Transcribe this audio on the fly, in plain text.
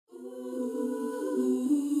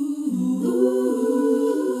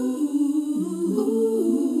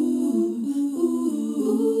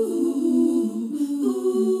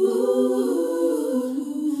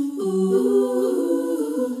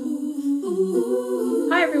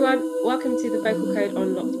everyone, welcome to the Vocal Code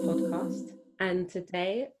Unlocked podcast. And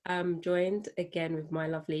today I'm joined again with my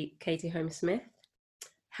lovely Katie Holmes Smith.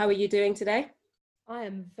 How are you doing today? I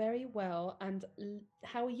am very well, and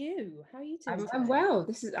how are you? How are you doing I'm today? well.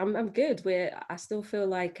 I'm good. I still feel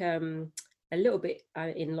like a little bit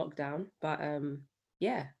in lockdown, but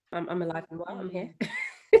yeah, I'm alive and well. I'm here.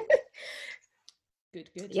 Mm, good,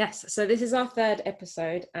 good. Yes, so this is our third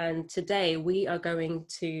episode, and today we are going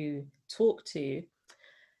to talk to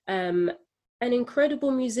um, an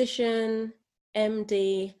incredible musician,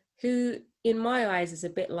 MD, who, in my eyes, is a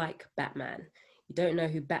bit like Batman. You don't know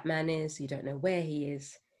who Batman is, you don't know where he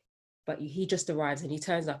is, but he just arrives and he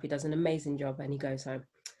turns up, he does an amazing job, and he goes home.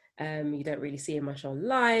 You don't really see him much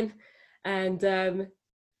online, and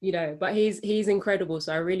but he's incredible.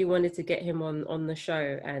 So I really wanted to get him on the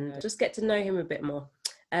show and just get to know him a bit more.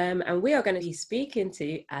 And we are going to be speaking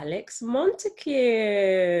to Alex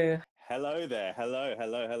Montaque. Hello there.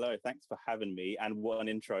 Hello. Thanks for having me. And what an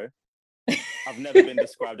intro. I've never been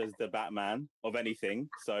described as the Batman of anything.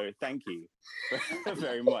 So thank you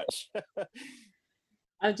very much.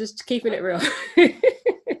 I'm just keeping it real.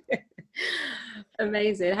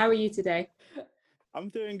 Amazing. How are you today? I'm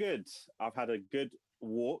doing good. I've had a good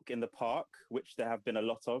walk in the park, which there have been a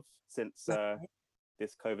lot of since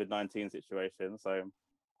this COVID-19 situation. So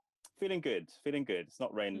feeling good. It's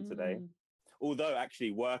not raining today. Mm, Although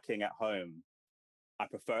actually working at home, I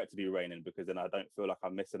prefer it to be raining because then I don't feel like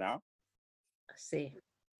I'm missing out, I see.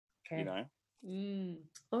 you Okay. know? mm.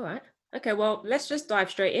 All right. Okay, well, let's just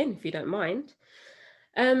dive straight in if you don't mind.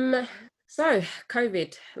 Um, so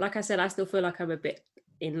COVID, like I said, I still feel like I'm a bit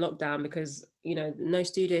in lockdown because, no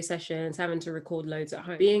studio sessions, having to record loads at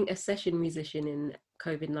home. Being a session musician in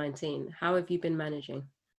COVID-19, how have you been managing?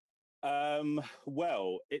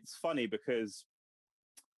 Well, it's funny because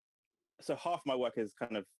so half my work is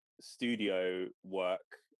kind of studio work,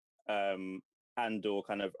 and or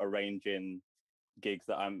kind of arranging gigs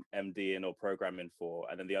that I'm MDing or programming for,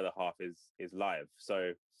 and then the other half is live.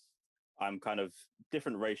 So I'm kind of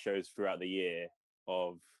different ratios throughout the year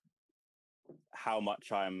of how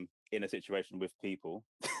much I'm in a situation with people,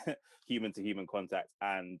 human to human contact,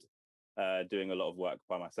 and doing a lot of work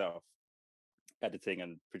by myself, editing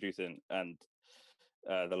and producing and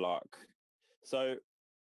the lark. So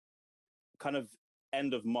kind of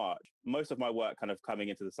end of March, most of my work kind of coming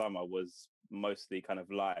into the summer was mostly kind of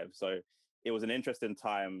live. So it was an interesting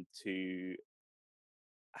time to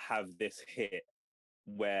have this hit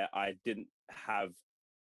where I didn't have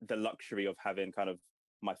the luxury of having kind of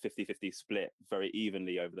my 50-50 split very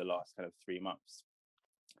evenly over the last kind of 3 months.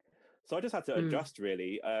 So I just had to Mm, adjust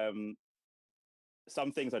really.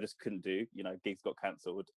 Some things I just couldn't do, gigs got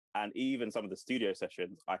cancelled. And even some of the studio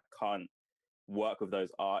sessions, I can't work with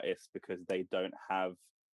those artists because they don't have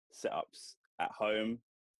setups at home.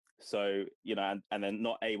 So, and they're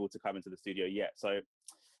not able to come into the studio yet. So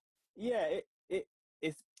yeah,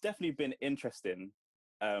 it's definitely been interesting.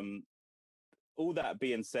 Um, all that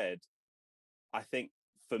being said, I think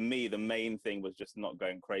for me the main thing was just not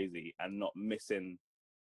going crazy and not missing,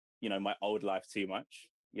 my old life too much,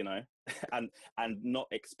 and not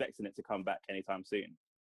expecting it to come back anytime soon,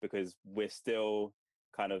 because we're still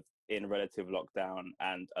kind of in relative lockdown,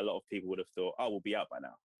 and a lot of people would have thought, oh, we'll be out by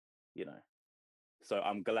now, you know. So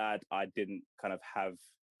I'm glad I didn't kind of have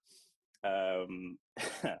um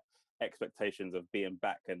expectations of being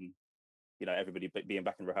back, and everybody being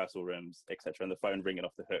back in rehearsal rooms, etc., and the phone ringing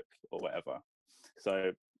off the hook or whatever.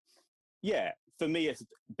 So yeah, for me it's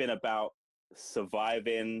been about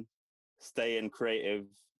surviving, staying creative,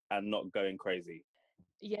 and not going crazy.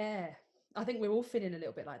 Yeah, I think we're all feeling a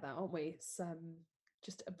little bit like that, aren't we? It's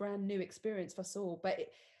just a brand new experience for us all.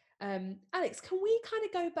 Alex, can we kind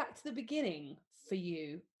of go back to the beginning for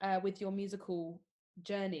you with your musical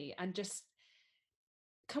journey, and just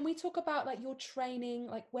can we talk about like your training,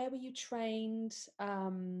 like where were you trained?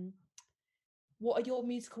 What are your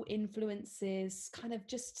musical influences, kind of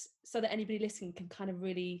just so that anybody listening can kind of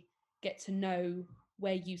really get to know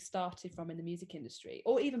where you started from in the music industry,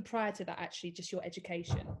 or even prior to that, actually just your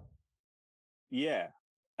education. Yeah.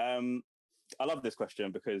 um I love this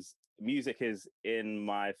question because music is in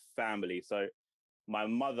my family. So my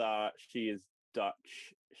mother, she is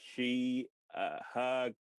Dutch. She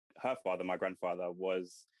her father, my grandfather,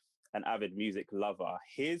 was an avid music lover.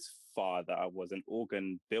 His father was an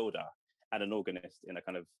organ builder and an organist in a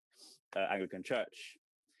kind of Anglican church.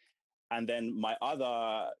 And then my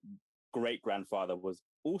other great grandfather was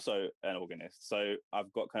also an organist. So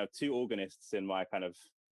I've got kind of two organists in my kind of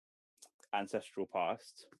ancestral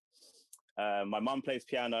past. My mum plays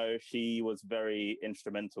piano. She was very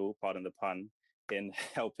instrumental, pardon the pun, in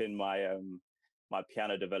helping my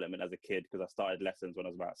piano development as a kid because I started lessons when I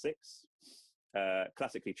was about 6.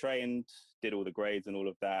 Classically trained, did all the grades and all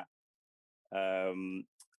of that.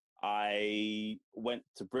 I went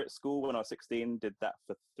to Brit school when I was 16, did that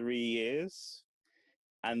for 3 years.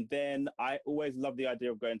 And then I always loved the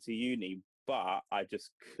idea of going to uni, but I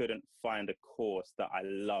just couldn't find a course that I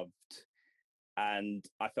loved. And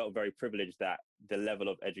I felt very privileged that the level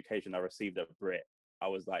of education I received at Brit, I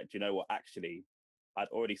was like, do you know what? Actually, I'd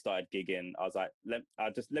already started gigging. I was like,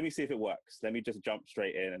 let me see if it works. Let me just jump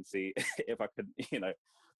straight in and see if I could,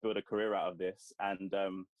 build a career out of this. And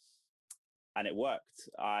it worked.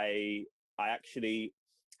 I actually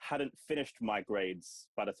hadn't finished my grades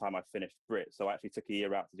by the time I finished Brit, so I actually took a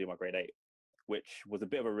year out to do my grade 8, which was a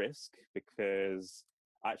bit of a risk because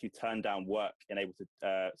I actually turned down work and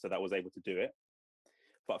so that I was able to do it.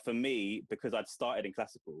 But for me, because I'd started in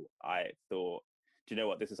classical, I thought, do you know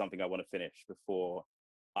what? This is something I want to finish before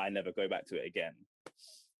I never go back to it again.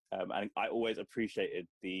 And I always appreciated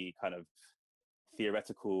the kind of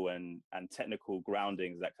theoretical and technical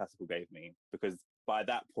groundings that classical gave me, because by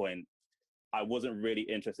that point, I wasn't really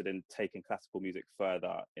interested in taking classical music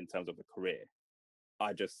further in terms of a career.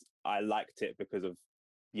 I liked it because of,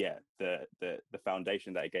 the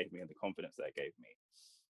foundation that it gave me and the confidence that it gave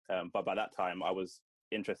me. But by that time, I was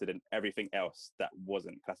interested in everything else that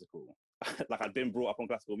wasn't classical. Like, I'd been brought up on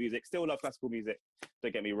classical music, still love classical music,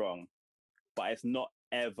 don't get me wrong, but it's not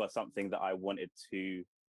ever something that I wanted to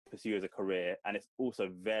pursue as a career. And it's also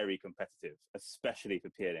very competitive, especially for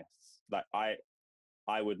pianists. Like,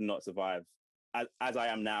 I would not survive as I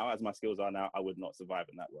am now, as my skills are now. I would not survive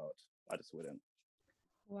in that world. I just wouldn't.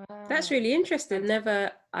 Wow. That's really interesting.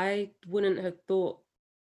 I wouldn't have thought,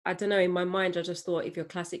 I don't know, in my mind, I just thought if you're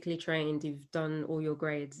classically trained, you've done all your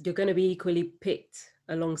grades, you're going to be equally picked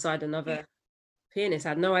alongside another pianist. I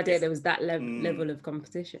had no idea there was that level of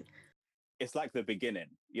competition. It's like the beginning,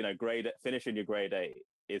 finishing your grade 8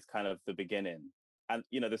 is kind of the beginning. And,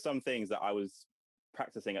 there's some things that I was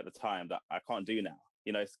practicing at the time that I can't do now.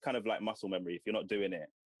 It's kind of like muscle memory. If you're not doing it,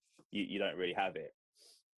 you don't really have it.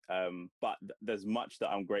 But there's much that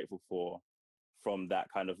I'm grateful for from that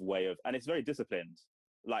kind of way of, and it's very disciplined.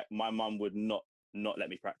 Like, my mum would not let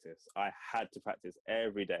me practice. I had to practice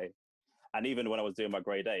every day. And even when I was doing my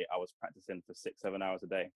grade 8, I was practicing for 6-7 hours a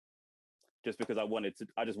day, just because I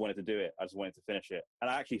just wanted to do it. I just wanted to finish it. And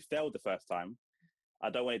I actually failed the first time. I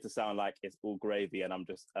don't want it to sound like it's all gravy and I'm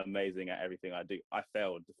just amazing at everything I do. I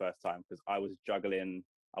failed the first time because I was juggling,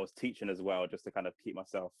 I was teaching as well, just to kind of keep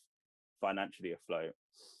myself financially afloat.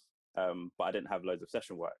 But I didn't have loads of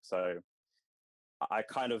session work. So I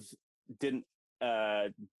kind of didn't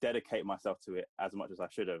dedicate myself to it as much as I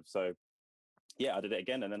should have. So yeah, I did it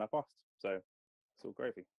again and then I passed. So it's all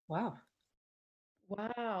gravy. Wow.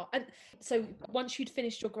 Wow. And so once you'd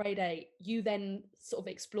finished your grade 8, you then sort of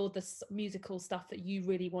explored the musical stuff that you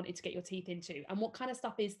really wanted to get your teeth into. And what kind of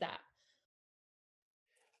stuff is that?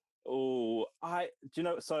 Oh,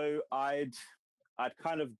 so I'd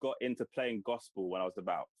kind of got into playing gospel when I was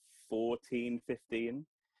about 14, 15.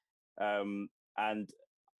 And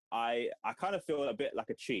I kind of feel a bit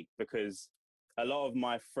like a cheat because a lot of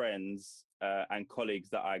my friends and colleagues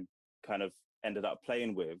that I kind of ended up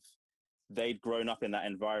playing with, they'd grown up in that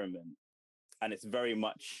environment, and it's very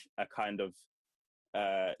much a kind of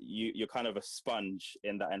you're kind of a sponge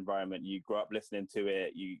in that environment. You grow up listening to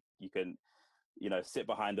it. You can sit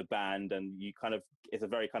behind a band, and it's a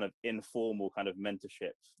very kind of informal kind of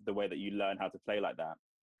mentorship, the way that you learn how to play like that.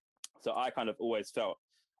 So I kind of always felt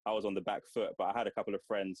I was on the back foot, but I had a couple of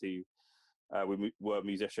friends who we were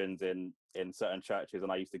musicians in certain churches,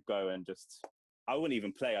 and I used to go and I wouldn't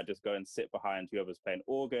even play. I'd just go and sit behind whoever's playing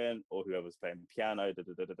organ or whoever's playing piano,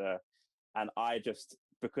 and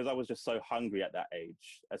because I was just so hungry at that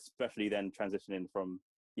age, especially then transitioning from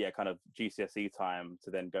kind of GCSE time to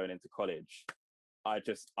then going into college, I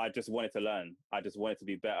just wanted to learn. I just wanted to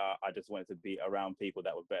be better. I just wanted to be around people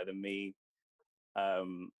that were better than me. I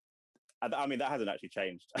mean, that hasn't actually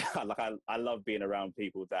changed. Like, I love being around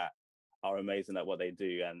people that are amazing at what they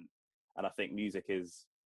do, and I think music is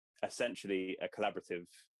essentially a collaborative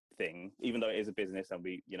thing, even though it is a business and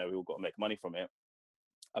we all got to make money from it.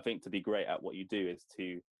 I think to be great at what you do is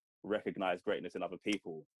to recognize greatness in other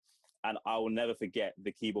people. And I will never forget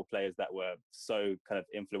the keyboard players that were so kind of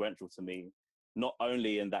influential to me, not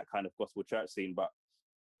only in that kind of gospel church scene, but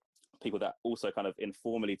people that also kind of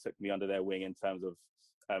informally took me under their wing in terms of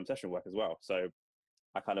session work as well. So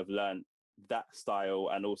I kind of learned that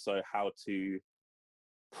style, and also how to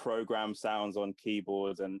program sounds on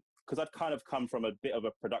keyboards. And because I'd kind of come from a bit of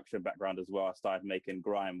a production background as well, I started making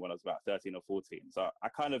grime when I was about 13 or 14. So I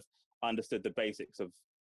kind of understood the basics of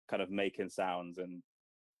kind of making sounds, and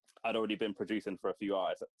I'd already been producing for a few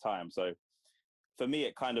artists at the time. So for me,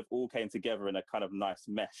 it kind of all came together in a kind of nice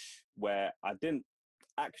mesh where I didn't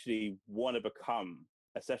actually want to become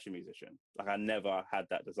a session musician. Like, I never had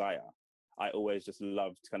that desire. I always just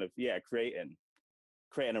loved kind of, yeah, creating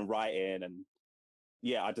and writing. And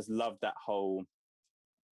yeah, I just loved that whole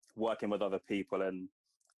working with other people and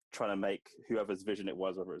trying to make whoever's vision it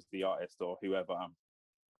was, whether it's the artist or whoever,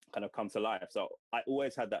 kind of come to life. So I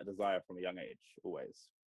always had that desire from a young age, always.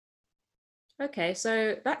 Okay,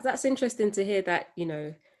 so that's interesting to hear that, you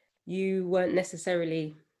know, you weren't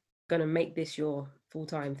necessarily gonna make this your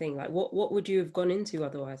full-time thing. Like what would you have gone into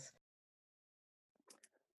otherwise?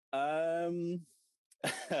 Um,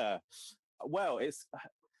 well, it's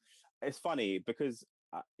funny because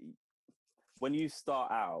when you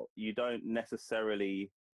start out, you don't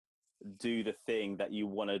necessarily do the thing that you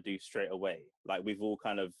want to do straight away. Like, we've all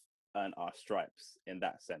kind of earned our stripes in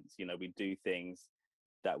that sense. You know, we do things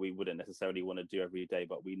that we wouldn't necessarily want to do every day,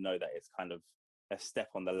 but we know that it's kind of a step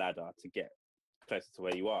on the ladder to get closer to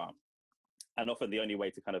where you are. And often the only way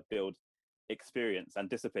to kind of build experience and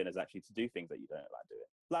discipline is actually to do things that you don't like doing.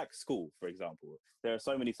 Like school, for example. There are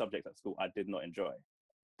so many subjects at school I did not enjoy.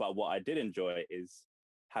 But what I did enjoy is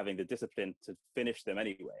having the discipline to finish them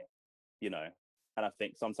anyway, you know. And I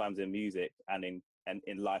think sometimes in music and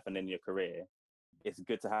in life and in your career, it's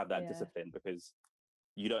good to have that discipline, because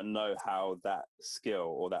you don't know how that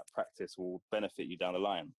skill or that practice will benefit you down the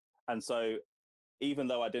line. And so even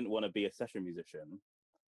though I didn't want to be a session musician,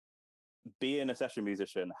 being a session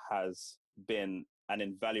musician has been an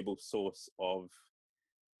invaluable source of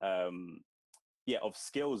of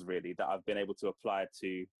skills, really, that I've been able to apply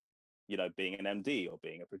to, you know, being an MD or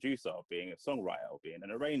being a producer or being a songwriter or being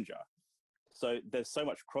an arranger. So there's so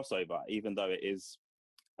much crossover, even though it is,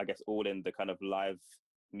 I guess, all in the kind of live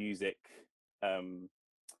music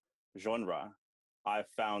genre. I've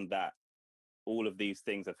found that all of these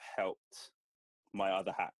things have helped my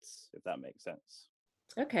other hats, if that makes sense.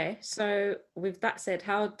 Okay, so with that said,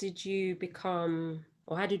 how did you become,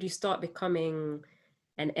 or how did you start becoming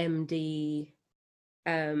an MD?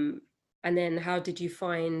 And then how did you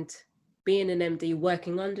find being an MD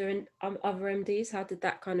working under other MDs? How did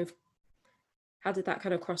that kind of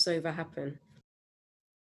crossover happen?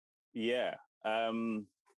 Yeah. Um,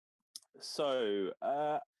 so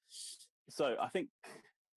so I think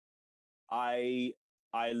I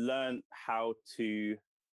I learned how to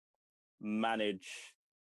manage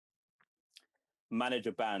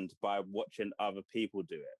a band by watching other people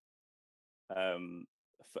do it.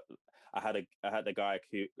 I had a guy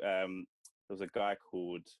who there was a guy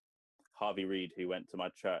called Harvey Reid who went to my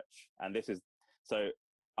church, and this is so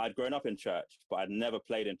I'd grown up in church, but I'd never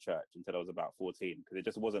played in church until I was about 14, because it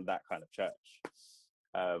just wasn't that kind of church.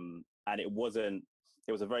 And it was a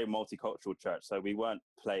very multicultural church, so we weren't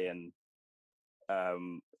playing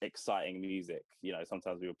exciting music. You know,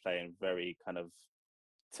 sometimes we were playing very kind of,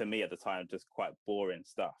 to me at the time, just quite boring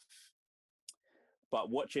stuff. But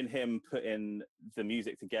watching him putting the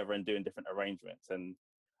music together and doing different arrangements, and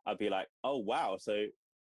I'd be like, oh wow, so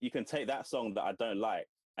you can take that song that I don't like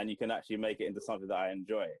and you can actually make it into something that I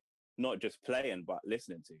enjoy, not just playing but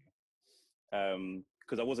listening to.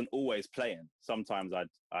 Because I wasn't always playing. Sometimes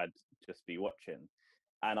I'd just be watching,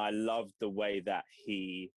 and I loved the way that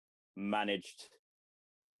he managed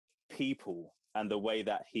people and the way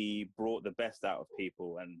that he brought the best out of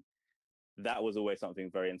people, and that was always something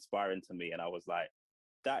very inspiring to me. And I was like,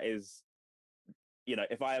 that is, you know,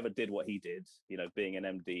 if I ever did what he did, you know, being an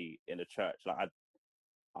MD in a church, like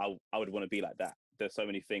I would want to be like that. There's so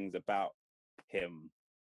many things about him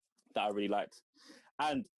that I really liked,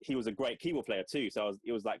 and he was a great keyboard player too. So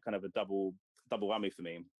it was like kind of a double whammy for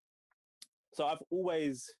me. So I've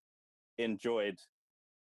always enjoyed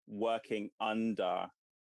working under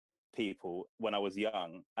people when I was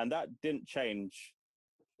young, and that didn't change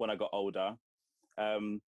when I got older.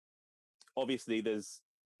 Um, Obviously, there's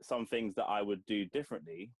some things that I would do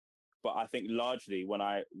differently, but I think largely when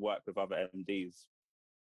I work with other MDs,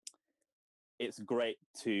 it's great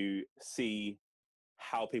to see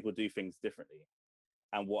how people do things differently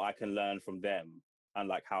and what I can learn from them, and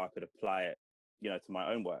like how I could apply it, you know, to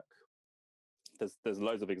my own work. There's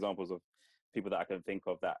loads of examples of people that I can think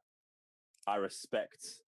of that I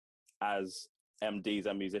respect as MDs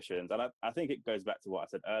and musicians. And I think it goes back to what I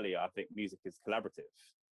said earlier. I think music is collaborative.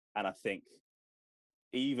 And I think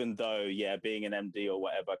even though, yeah, being an MD or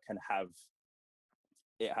whatever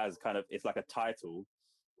it's like a title,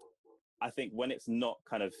 I think when it's not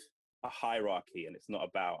kind of a hierarchy and it's not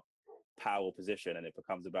about power or position, and it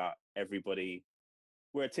becomes about everybody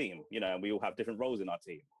we're a team, you know, and we all have different roles in our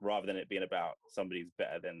team, rather than it being about somebody's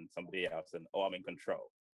better than somebody else and, oh, I'm in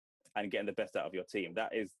control, and getting the best out of your team.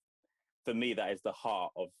 That is, for me, that is the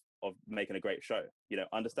heart of making a great show. You know,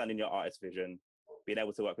 understanding your artist vision, being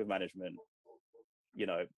able to work with management, you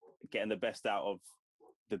know, getting the best out of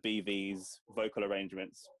the BVs, vocal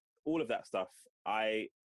arrangements, all of that stuff. I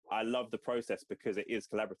love the process because it is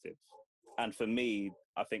collaborative. And for me,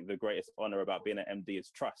 I think the greatest honor about being an MD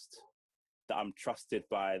is trust. That I'm trusted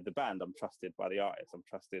by the band, I'm trusted by the artist, I'm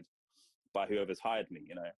trusted by whoever's hired me,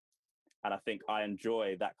 you know. And I think I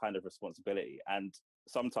enjoy that kind of responsibility. And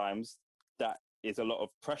sometimes that is a lot of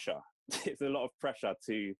pressure. It's a lot of pressure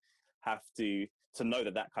to have to know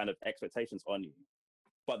that that kind of expectations on you,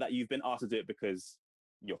 but that you've been asked to do it because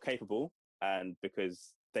you're capable and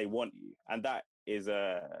because they want you. And that is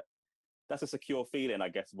that's a secure feeling, I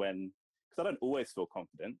guess, when, because I don't always feel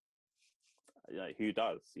confident. You know, who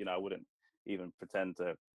does? You know, I wouldn't even pretend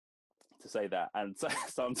to say that. And so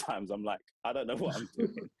sometimes I'm like, I don't know what I'm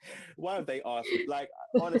doing. Why have they asked me? Like,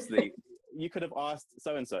 honestly, you could have asked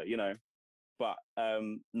so and so, you know. But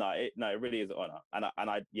no, it really is an honor. And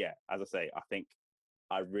I, yeah, as I say, I think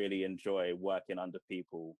I really enjoy working under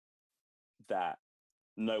people that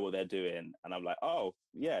know what they're doing, and I'm like, oh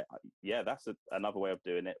yeah, that's another way of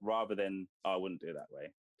doing it, rather than, oh, I wouldn't do it that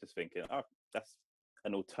way. Just thinking, oh, that's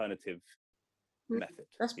an alternative method.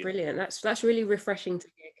 That's You know? brilliant. That's really refreshing to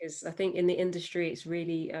hear, because I think in the industry it's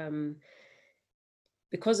really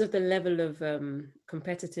because of the level of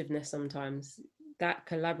competitiveness, sometimes that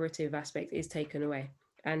collaborative aspect is taken away.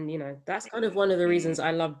 And you know, that's kind of one of the reasons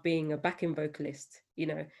I love being a backing vocalist. You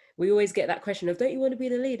know, we always get that question of, don't you want to be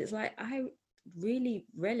the lead? It's like, I really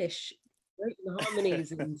relish creating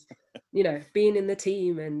harmonies and, you know, being in the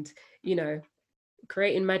team and, you know,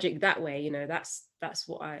 creating magic that way. You know, that's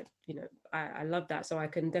what I, you know, I love that. So I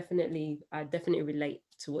definitely relate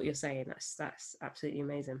to what you're saying. That's absolutely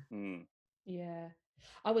amazing. Yeah.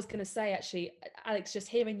 I was going to say, actually, Alex, just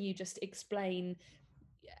hearing you just explain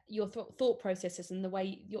your thought processes and the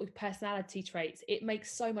way your personality traits, it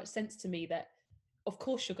makes so much sense to me that, of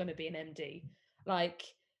course, you're going to be an MD. Like,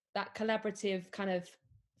 that collaborative kind of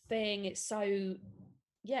thing. It's so,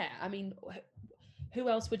 yeah. I mean, who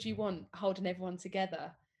else would you want holding everyone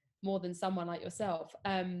together more than someone like yourself?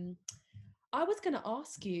 I was going to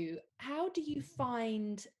ask you, how do you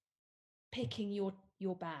find picking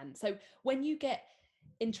your band? So when you get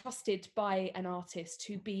entrusted by an artist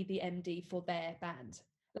to be the MD for their band,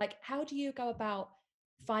 like, how do you go about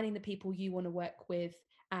finding the people you want to work with?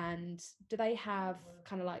 And do they have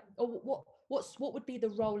kind of like, or what would be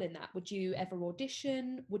the role in that? Would you ever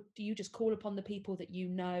audition? Do you just call upon the people that you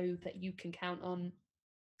know that you can count on?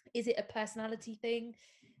 Is it a personality thing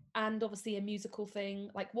and obviously a musical thing?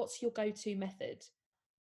 Like, what's your go-to method?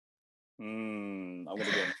 I'm gonna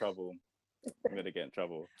get in trouble. I'm gonna get in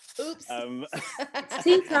trouble. Oops.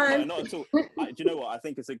 Tea No, time. not at all. Do you know what? I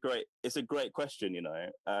think it's a great question. You know,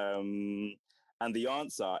 and the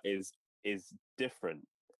answer is different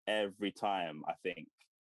every time. I think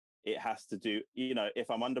it has to do. You know,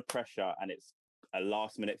 if I'm under pressure and it's a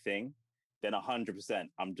last minute thing, then 100%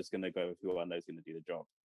 I'm just gonna go with who I know is gonna do the job,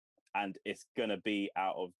 and it's gonna be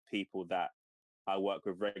out of people that I work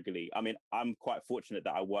with regularly. I mean, I'm quite fortunate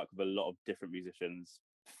that I work with a lot of different musicians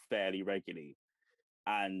fairly regularly.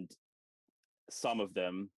 And some of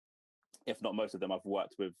them, if not most of them, I've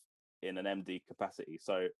worked with in an MD capacity.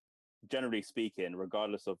 So generally speaking,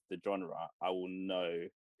 regardless of the genre, I will know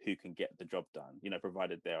who can get the job done, you know,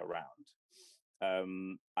 provided they're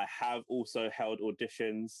around. I have also held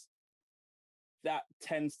auditions. That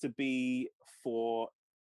tends to be for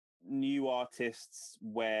new artists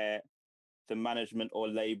where the management or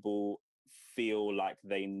label feel like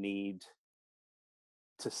they need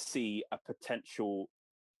to see a potential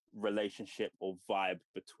relationship or vibe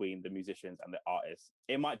between the musicians and the artists.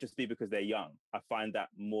 It might just be because they're young. I find that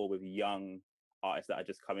more with young artists that are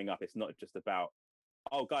just coming up. It's not just about,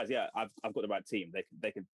 oh guys, yeah, I've got the right team.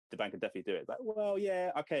 The band can definitely do it. But well,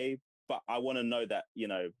 yeah, okay, but I want to know that, you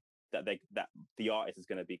know, that the artist is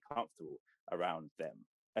going to be comfortable around them,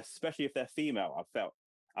 especially if they're female.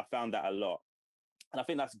 I found that a lot, and I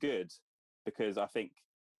think that's good, because I think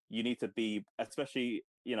you need to be, especially,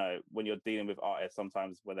 you know, when you're dealing with artists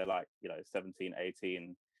sometimes where they're like, you know, 17,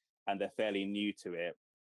 18, and they're fairly new to it.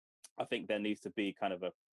 I think there needs to be kind of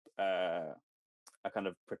a kind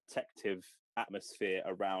of protective atmosphere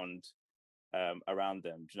around around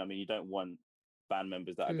them. Do you know what I mean? You don't want band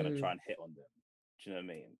members that are going to try and hit on them. Do you know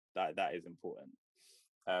what I mean? That is important.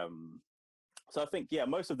 So I think, yeah,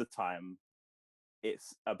 most of the time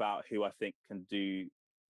it's about who I think can do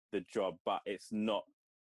the job, but it's not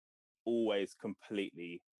always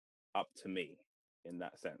completely up to me in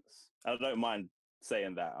that sense. I don't mind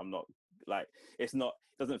saying that. I'm not like, it's not,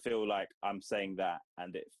 it doesn't feel like I'm saying that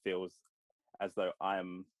and it feels as though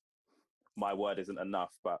my word isn't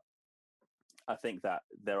enough. But I think that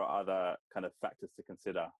there are other kind of factors to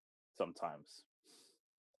consider sometimes.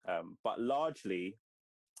 But largely,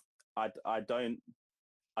 I don't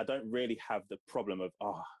really have the problem of,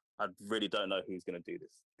 I really don't know who's going to do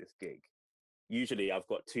this gig. Usually I've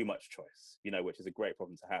got too much choice, which is a great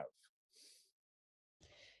problem to have.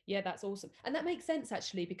 Yeah, that's awesome. And that makes sense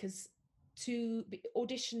actually, because to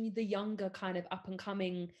audition the younger kind of up and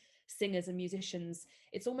coming singers and musicians,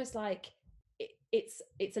 it's almost like it's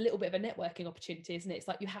a little bit of a networking opportunity, isn't it? It's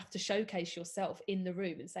like you have to showcase yourself in the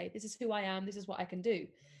room and say, this is who I am, this is what I can do.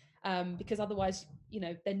 Because otherwise,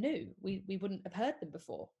 they're new. We wouldn't have heard them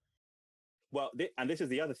before. Well, and this is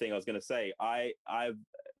the other thing I was going to say. I've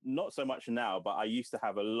not so much now, but I used to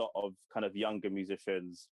have a lot of kind of younger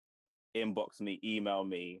musicians inbox me, email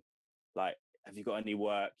me, like, have you got any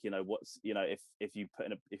work? What's, if you put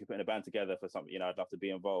in a band together for something, I'd love to be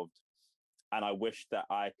involved. And I wish that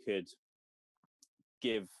I could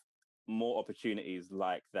give more opportunities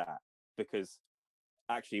like that, because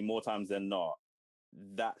actually more times than not,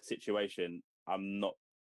 that situation, I'm not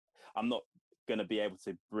going to be able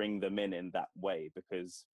to bring them in that way,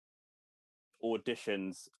 because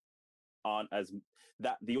auditions aren't as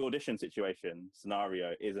that the audition situation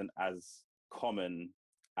scenario isn't as common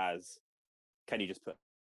as, can you just put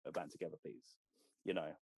a band together, please?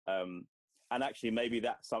 And actually maybe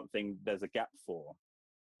that's something there's a gap for,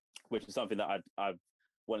 which is something that I've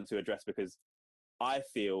wanted to address, because I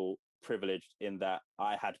feel privileged in that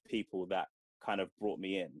I had people that kind of brought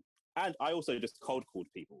me in. And I also just cold called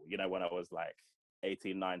people, when I was like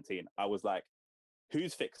 18, 19, I was like,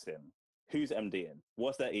 who's fixing? Who's MDing?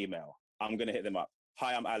 What's their email? I'm going to hit them up.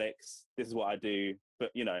 Hi, I'm Alex. This is what I do.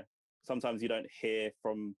 But, sometimes you don't hear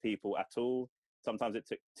from people at all. Sometimes it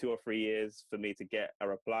took 2 or 3 years for me to get a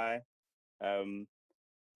reply.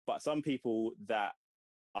 But some people that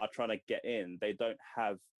are trying to get in, they don't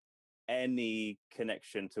have any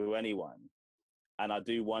connection to anyone. And I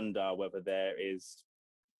do wonder whether there is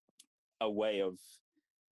a way of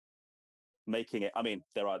making it. I mean,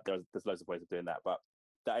 there's loads of ways of doing that, but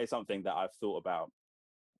that is something that I've thought about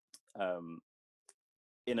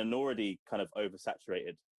in an already kind of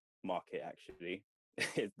oversaturated market, actually.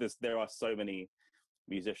 There are so many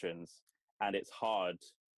musicians, and it's hard.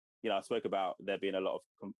 I spoke about there being a lot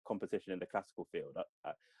of competition in the classical field.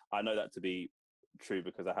 I know that to be true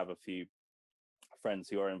because I have a few friends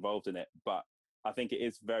who are involved in it, but I think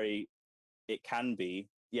it can be,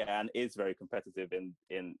 and is very competitive in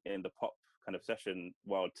the pop kind of session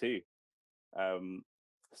world too.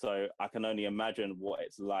 So I can only imagine what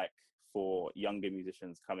it's like for younger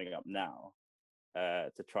musicians coming up now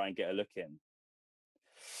to try and get a look in.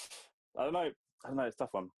 I don't know, it's a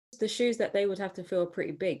tough one. The shoes that they would have to fill are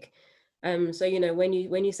pretty big. So when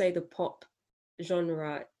you say the pop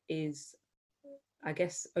genre is, I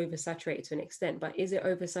guess, oversaturated to an extent, but is it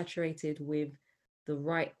oversaturated with the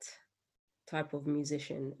right type of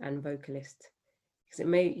musician and vocalist? Because it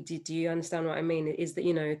may, do you understand what I mean? Is that,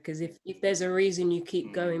 because if there's a reason you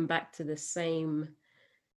keep going back to the same,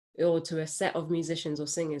 or to a set of musicians or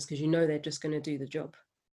singers, because they're just going to do the job,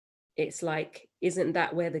 it's like, isn't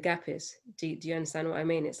that where the gap is? Do you understand what I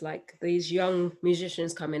mean? It's like these young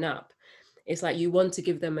musicians coming up, it's like you want to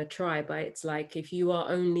give them a try, but it's like, if you are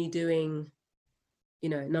only doing,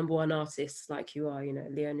 number one artists like you are,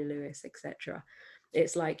 Leona Lewis, etc.,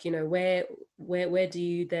 it's like, where do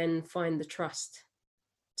you then find the trust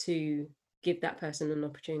to give that person an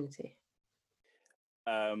opportunity?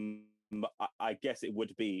 I guess it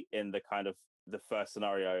would be in the kind of the first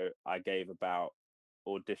scenario I gave about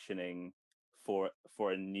auditioning for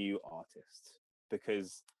a new artist,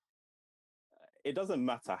 because it doesn't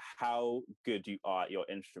matter how good you are at your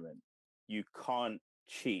instrument, you can't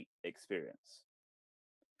cheat experience.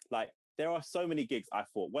 Like, there are so many gigs I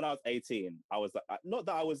thought when I was 18, I was like, not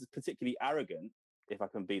that I was particularly arrogant, if I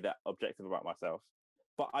can be that objective about myself,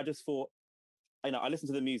 but I just thought, I listened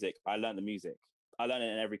to the music, I learned the music, I learned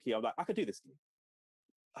it in every key. I'm like, I could do this gig.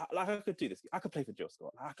 I could do this gig. I could play for Jill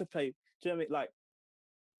Scott. I could play, do you know what I mean? Like,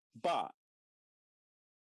 but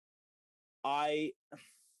I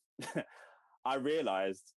I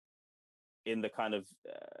realized in the kind of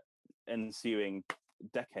ensuing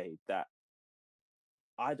decade that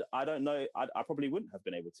I don't know, I probably wouldn't have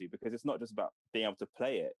been able to, because it's not just about being able to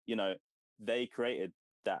play it. They created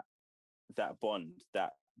that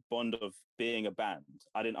bond of being a band.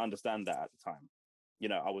 I didn't understand that at the time.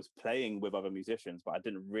 I was playing with other musicians, but I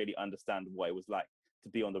didn't really understand what it was like to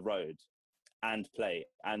be on the road and play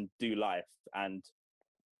and do life and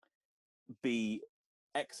be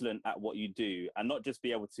excellent at what you do, and not just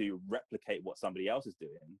be able to replicate what somebody else is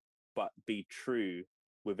doing, but be true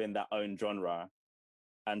within that own genre,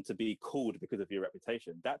 and to be called because of your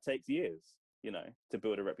reputation. That takes years, to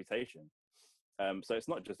build a reputation. So it's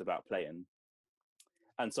not just about playing.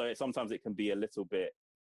 And so sometimes it can be a little bit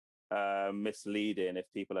misleading if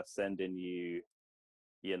people are sending you,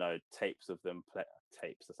 tapes of them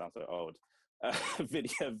tapes, that sounds so old,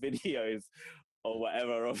 videos or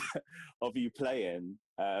whatever of you playing,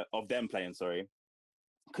 of them playing, sorry,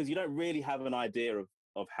 because you don't really have an idea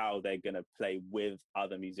of how they're going to play with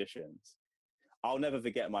other musicians. I'll never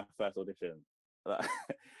forget my first audition.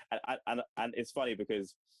 And it's funny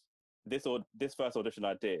because this first audition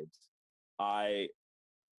I did, I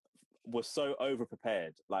was so over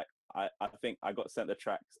prepared. Like I think I got sent the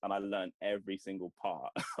tracks and I learned every single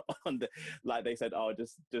part on the, like they said, oh,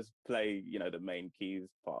 just play, the main keys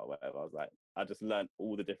part or whatever. I was like, I just learned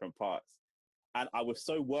all the different parts. And I was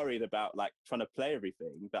so worried about like trying to play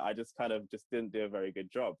everything that I just kind of just didn't do a very good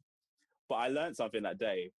job. But I learned something that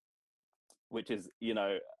day, which is,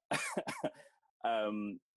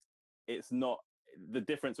 it's not the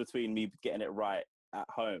difference between me getting it right at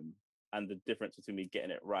home and the difference between me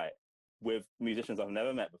getting it right with musicians I've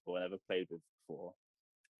never met before, never played with before,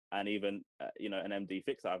 and even an MD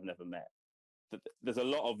fixer I've never met. There's a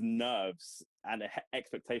lot of nerves and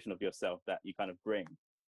expectation of yourself that you kind of bring,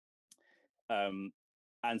 and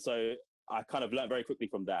so I kind of learned very quickly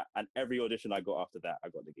from that. And every audition I got after that, I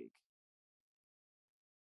got the gig,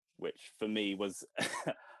 which for me was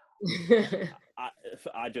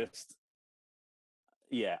I just,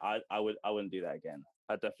 yeah, I wouldn't do that again.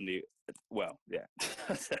 I definitely, well, yeah,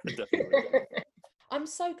 definitely would. I'm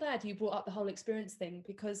so glad you brought up the whole experience thing,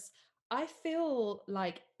 because I feel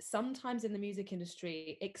like sometimes in the music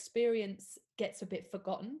industry, experience gets a bit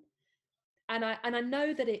forgotten. And I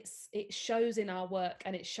know that it shows in our work,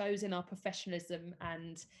 and it shows in our professionalism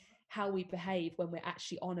and how we behave when we're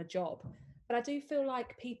actually on a job. But I do feel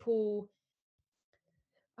like people,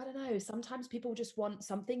 I don't know, sometimes people just want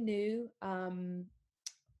something new.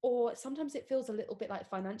 Or sometimes it feels a little bit like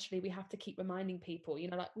financially we have to keep reminding people,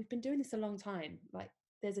 like, we've been doing this a long time. Like,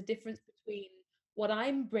 there's a difference between what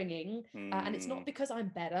I'm bringing, and it's not because I'm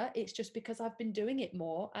better, it's just because I've been doing it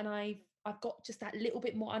more, and I've got just that little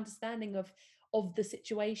bit more understanding of the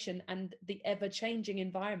situation and the ever changing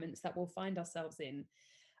environments that we'll find ourselves in.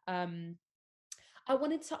 I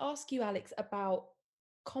wanted to ask you, Alex, about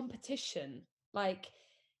competition. Like,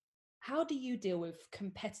 how do you deal with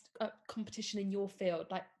competition in your field?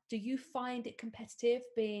 Like, do you find it competitive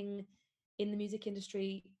being in the music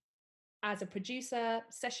industry as a producer,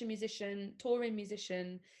 session musician, touring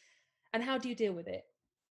musician? And how do you deal with it?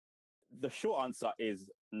 The short answer is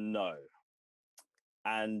no.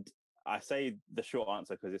 And I say the short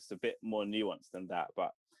answer because it's a bit more nuanced than that.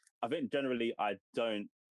 But I think generally I don't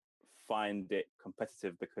find it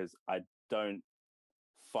competitive because I don't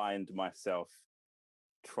find myself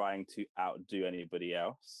trying to outdo anybody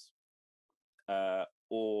else,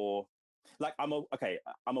 or like I'm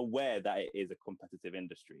aware that it is a competitive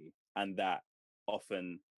industry, and that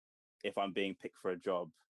often if I'm being picked for a job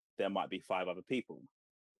there might be 5 other people,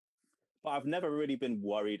 but I've never really been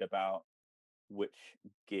worried about which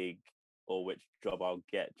gig or which job I'll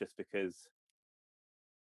get, just because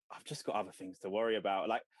I've just got other things to worry about.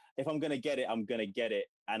 Like, if I'm going to get it, I'm going to get it,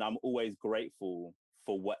 and I'm always grateful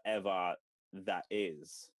for whatever that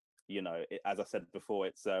is. As I said before,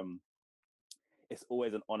 it's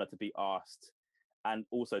always an honor to be asked, and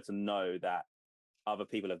also to know that other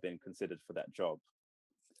people have been considered for that job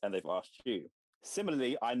and they've asked you.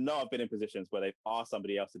 Similarly, I know I've been in positions where they've asked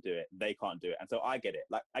somebody else to do it, they can't do it, and so I get it.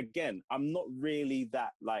 Like, again, I'm not really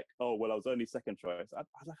that like, oh well, I was only second choice.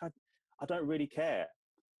 I don't really care.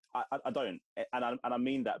 I don't, and I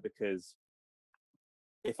mean that because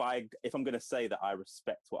if I'm going to say that I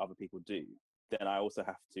respect what other people do, then I also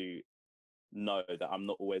have to know that I'm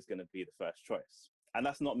not always going to be the first choice. And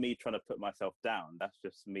that's not me trying to put myself down. That's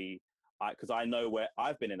just me, because I know where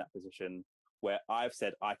I've been in that position where I've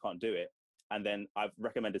said I can't do it, and then I've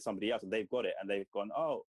recommended somebody else and they've got it and they've gone,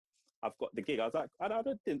 oh, I've got the gig. I was like, I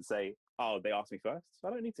didn't say, oh, they asked me first, so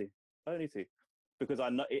I don't need to, because I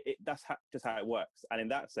know that's just how it works. And in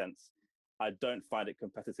that sense, I don't find it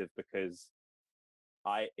competitive because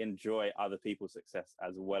I enjoy other people's success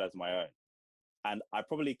as well as my own. And I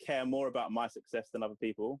probably care more about my success than other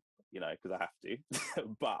people, because I have to.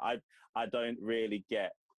 But I don't really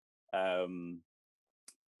get, I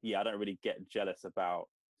don't really get jealous about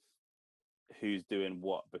who's doing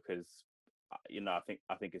what, because I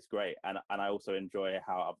think it's great, and I also enjoy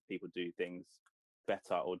how other people do things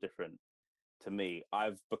better or different to me.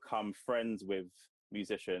 I've become friends with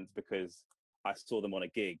musicians because I saw them on a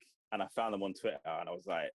gig and I found them on Twitter and I was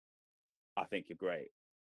like, I think you're great.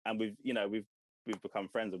 And we've become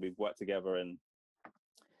friends and we've worked together. And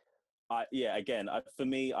for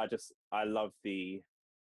me, I love the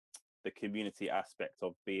community aspect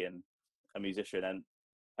of being a musician. And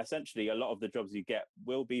essentially a lot of the jobs you get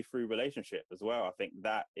will be through relationship as well. I think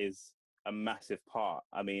that is a massive part.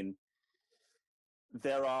 I mean,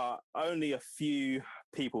 there are only a few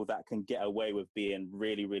people that can get away with being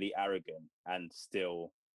really, really arrogant and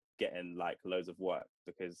still getting like loads of work,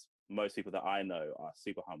 because most people that I know are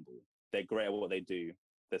super humble. They're great at what they do.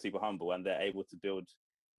 They're super humble and they're able to build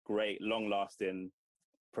great, long-lasting,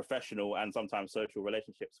 professional and sometimes social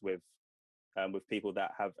relationships with people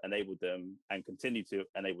that have enabled them and continue to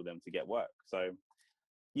enable them to get work. So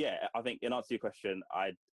yeah, I think in answer to your question,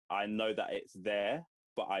 I know that it's there,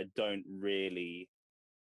 but I don't really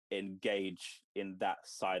engage in that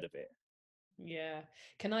side of it. Yeah.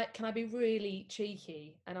 Can I be really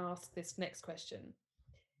cheeky and ask this next question?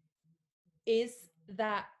 Is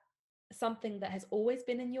that something that has always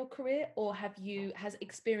been in your career, or has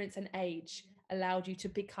experience and age allowed you to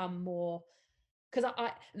become more? Because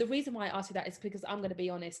I the reason why I ask you that is because I'm going to be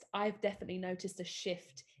honest, I've definitely noticed a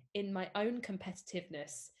shift in my own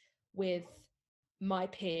competitiveness with my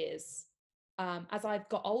peers. As I've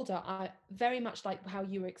got older, I very much like how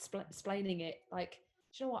you were explaining it. Like,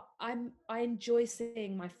 do you know what? I enjoy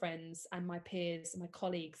seeing my friends and my peers and my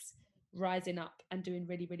colleagues rising up and doing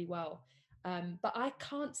really, really well. But I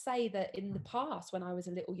can't say that in the past, when I was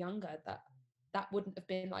a little younger, that wouldn't have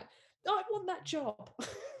been like, oh, I want that job.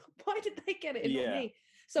 Why did they get it and not Yeah, me?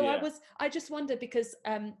 So yeah, I just wonder, because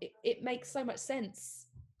it makes so much sense.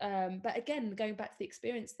 But again, going back to the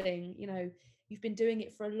experience thing, you've been doing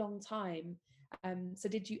it for a long time. So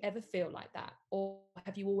did you ever feel like that? Or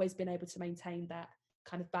have you always been able to maintain that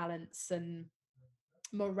kind of balance and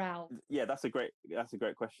morale? yeah. That's a great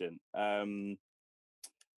question.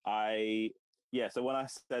 I Yeah. So when I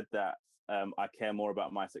said that I care more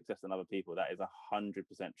about my success than other people, that is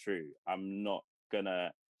 100% true. I'm not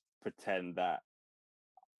gonna pretend that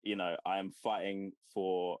I'm fighting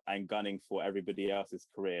for and gunning for everybody else's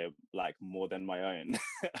career like more than my own.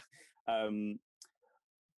 um,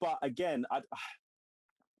 but again,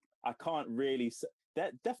 I can't really.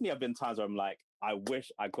 There definitely have been times where I'm like, I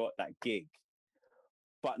wish I got that gig,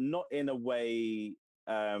 but not in a way.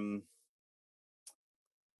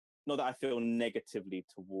 Not that I feel negatively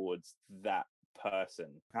towards that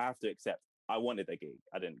person. I have to accept I wanted the gig,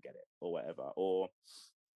 I didn't get it, or whatever. Or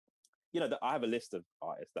that I have a list of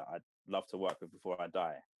artists that I'd love to work with before I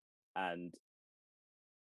die, and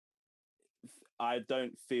I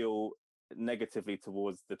don't feel negatively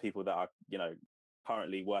towards the people that are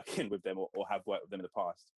currently working with them, or have worked with them in the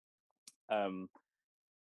past. Um,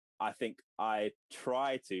 I think I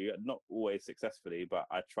try to, not always successfully, but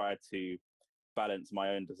I try to balance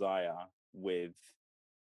my own desire with,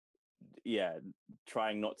 yeah,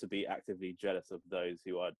 trying not to be actively jealous of those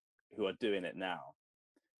who are doing it now,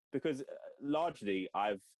 because largely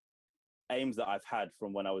aims that I've had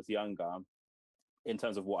from when I was younger in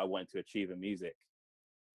terms of what I wanted to achieve in music.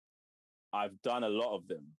 I've done a lot of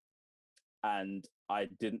them, and I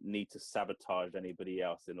didn't need to sabotage anybody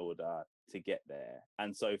else in order to get there.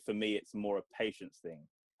 And so for me, it's more a patience thing.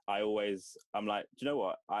 I'm like, do you know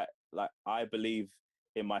what? I believe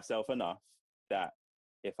in myself enough that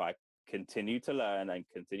if I continue to learn and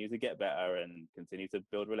continue to get better and continue to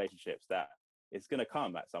build relationships, that it's going to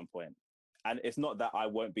come at some point. And it's not that I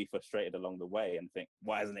won't be frustrated along the way and think,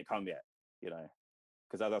 why hasn't it come yet?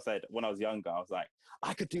 Because as I said, when I was younger, I was like,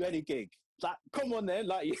 I could do any gig. Like, come on then,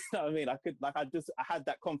 like, you know what I mean? I could, like, I had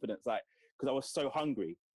that confidence, like, because I was so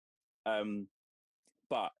hungry.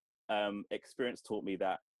 But experience taught me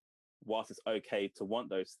that whilst it's okay to want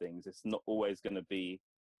those things, it's not always going to be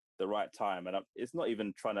the right time. And it's not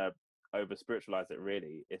even trying to over spiritualize it,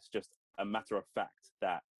 really. It's just a matter of fact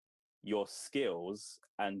that your skills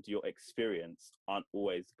and your experience aren't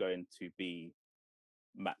always going to be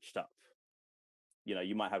matched up.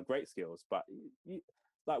 You might have great skills, but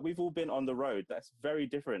like, we've all been on the road. That's very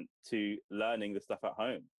different to learning the stuff at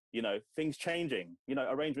home. Things changing,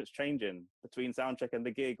 arrangements changing between soundcheck and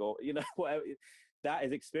the gig, or whatever. That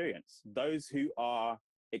is experience. Those who are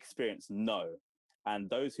experienced know, and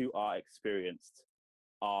those who are experienced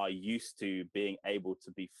are used to being able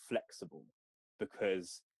to be flexible,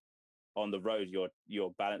 because on the road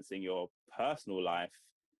you're balancing your personal life,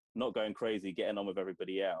 not going crazy, getting on with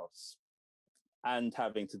everybody else, and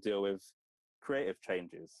having to deal with creative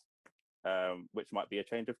changes. which might be a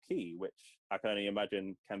change of key, which I can only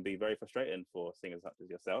imagine can be very frustrating for singers such as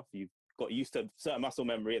yourself. You've got used to certain muscle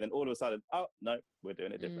memory, and then all of a sudden, oh no, we're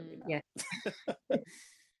doing it differently now. Yeah.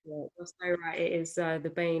 Yeah, you're so right. It is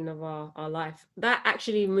the bane of our life. That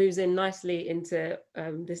actually moves in nicely into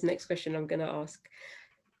this next question I'm going to ask.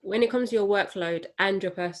 When it comes to your workload and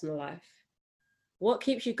your personal life, what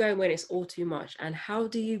keeps you going when it's all too much, and how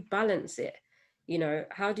do you balance it? You know,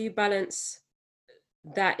 how do you balance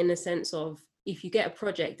that in the sense of if you get a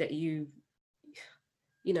project that you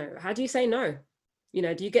know, how do you say no? You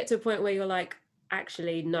know, do you get to a point where you're like,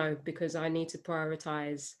 actually, no, because I need to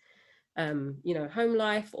prioritize, you know, home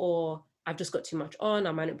life, or I've just got too much on,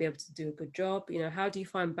 I might not be able to do a good job. You know, how do you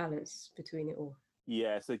find balance between it all?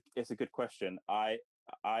 Yeah, it's a good question. I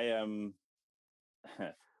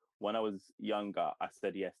when I was younger, I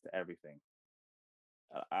said yes to everything.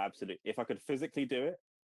 Absolutely. If I could physically do it,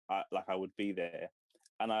 I would be there.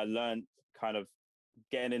 And I learned kind of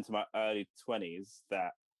getting into my early 20s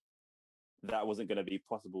that that wasn't going to be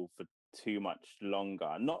possible for too much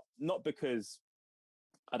longer. Not because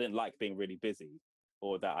I didn't like being really busy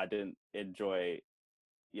or that I didn't enjoy,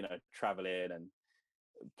 traveling and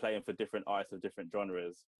playing for different artists of different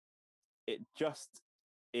genres. It just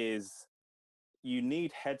is, you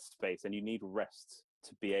need headspace and you need rest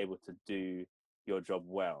to be able to do your job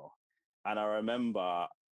well. And I remember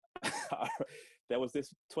there was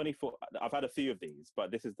this 24, I've had a few of these,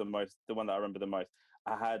 but this is the one that I remember the most.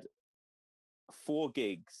 I had 4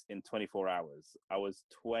 gigs in 24 hours. I was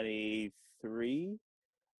 23,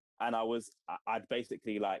 and I'd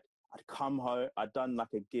basically like, I'd come home, I'd done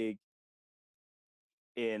like a gig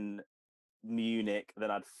in Munich,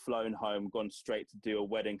 then I'd flown home, gone straight to do a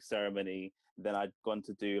wedding ceremony, then I'd gone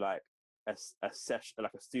to do like a session,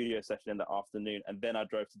 like a studio session in the afternoon, and then I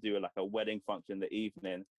drove to do like a wedding function in the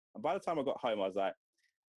evening. And by the time I got home, I was like,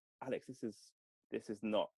 Alex, this is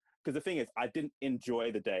not, because the thing is, I didn't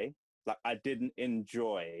enjoy the day. Like I didn't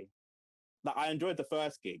enjoy, like I enjoyed the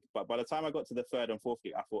first gig, but by the time I got to the third and fourth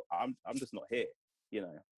gig, I thought I'm just not here, you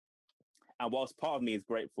know. And whilst part of me is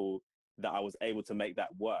grateful that I was able to make that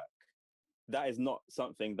work, that is not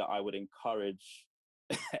something that I would encourage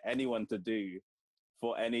anyone to do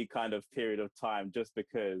for any kind of period of time, just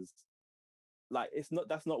because like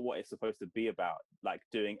that's not what it's supposed to be about, like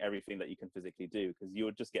doing everything that you can physically do, because you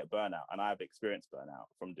would just get burnout, and I've experienced burnout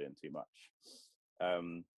from doing too much.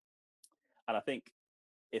 And I think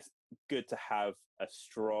it's good to have a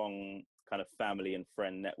strong kind of family and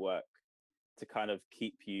friend network to kind of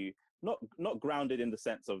keep you not grounded in the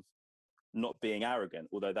sense of not being arrogant,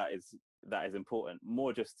 although that is important.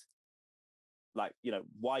 More just like,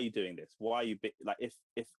 why are you doing this? Why are you like,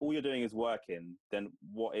 if all you're doing is working, then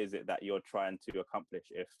what is it that you're trying to accomplish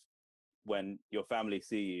if when your family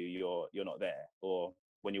see you, you're not there, or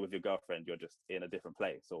when you're with your girlfriend, you're just in a different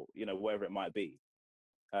place, or wherever it might be.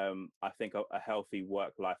 I think a healthy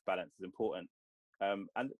work-life balance is important,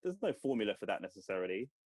 and there's no formula for that necessarily.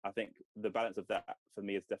 I think the balance of that for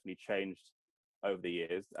me has definitely changed over the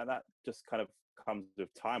years, and that just kind of comes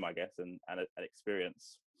with time, I guess, and an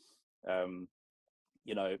experience.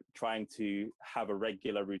 Trying to have a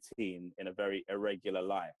regular routine in a very irregular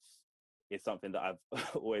life is something that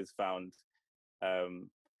I've always found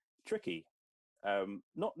tricky.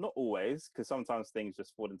 Not always, because sometimes things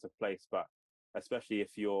just fall into place, but especially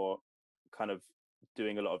if you're kind of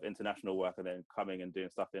doing a lot of international work and then coming and doing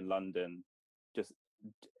stuff in London, just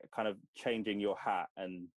kind of changing your hat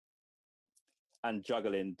and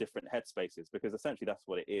juggling different headspaces, because essentially that's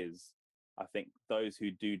what it is. I think those who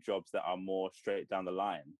do jobs that are more straight down the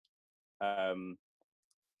line, I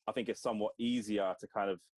think it's somewhat easier to kind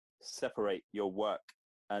of separate your work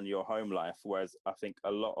and your home life, whereas I think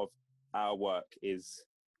a lot of our work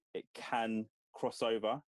it can cross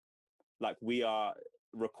over. Like we are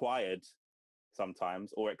required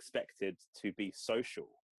sometimes or expected to be social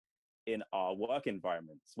in our work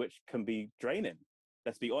environments, which can be draining.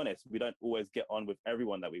 Let's be honest, we don't always get on with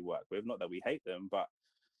everyone that we work with. Not that we hate them, but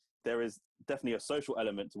there is definitely a social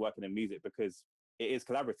element to working in music, because it is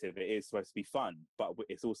collaborative, it is supposed to be fun, but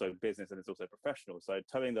it's also business and it's also professional. So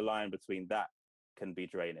towing the line between that can be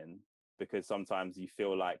draining, because sometimes you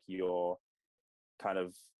feel like you're kind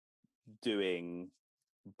of doing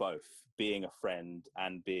both, being a friend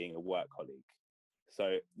and being a work colleague.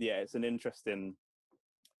 So yeah, it's definitely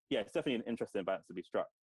an interesting balance to be struck.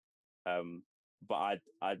 But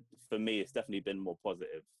I for me, it's definitely been more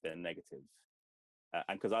positive than negative.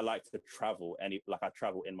 And because I like to travel, I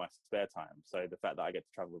travel in my spare time, so the fact that I get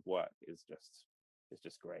to travel with work is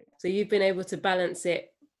just great. So you've been able to balance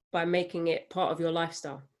it by making it part of your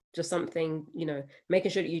lifestyle, just something,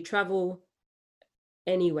 making sure that you travel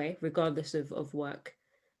anyway, regardless of work,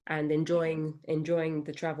 and enjoying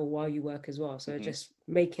the travel while you work as well. So just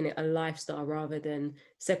making it a lifestyle rather than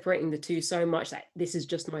separating the two so much that this is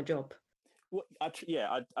just my job. Well, I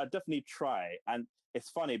definitely try. And it's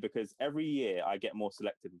funny because every year I get more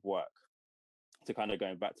selective with work. To kind of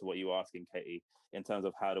going back to what you were asking, Katie, in terms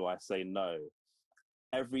of how do I say no?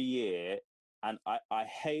 Every year, and I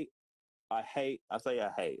hate, it's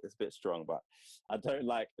a bit strong, but I don't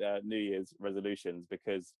like New Year's resolutions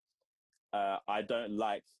because I don't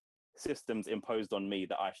like systems imposed on me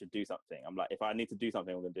that I should do something. I'm like, if I need to do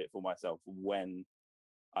something, I'm going to do it for myself when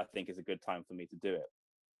I think it's a good time for me to do it.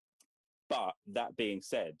 But that being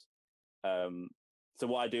said, so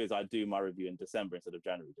what I do is I do my review in December instead of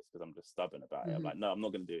January, just because I'm just stubborn about it. I'm like, no, I'm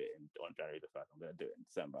not going to do it on January the 1st. I'm going to do it in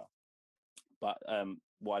December. But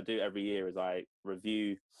what I do every year is I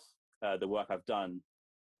review the work I've done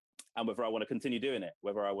and whether I want to continue doing it,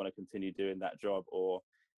 whether I want to continue doing that job, or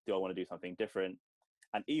do I want to do something different?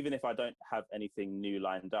 And even if I don't have anything new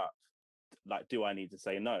lined up, like, do I need to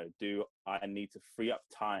say no? Do I need to free up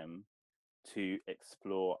time to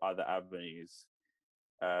explore other avenues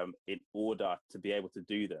in order to be able to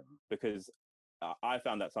do them? Because I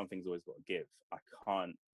found that something's always got to give. I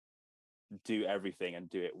can't do everything and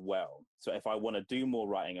do it well. So if I want to do more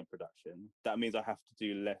writing and production, that means I have to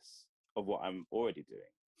do less of what I'm already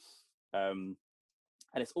doing.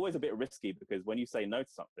 And it's always a bit risky because when you say no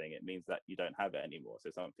to something, it means that you don't have it anymore.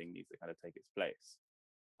 So something needs to kind of take its place.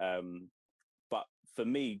 But for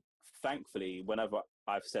me, thankfully, whenever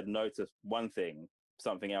I've said no to one thing,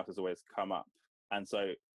 something else has always come up. And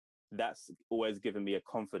so that's always given me a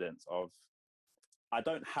confidence of, I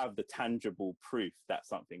don't have the tangible proof that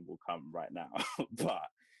something will come right now,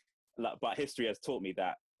 but history has taught me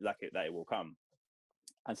that it will come.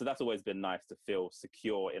 And so that's always been nice to feel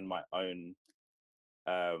secure in my own,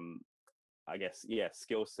 I guess,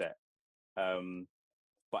 skill set.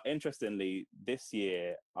 But interestingly, this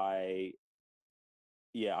year, I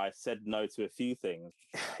said no to a few things.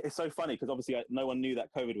 It's so funny because obviously no one knew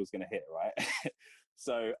that COVID was going to hit, right?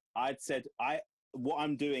 So I'd said, what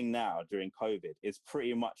I'm doing now during COVID is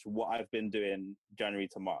pretty much what I've been doing January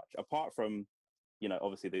to March, apart from,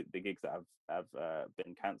 obviously the gigs that have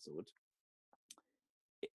been cancelled.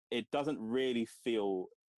 It doesn't really feel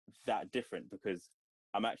that different because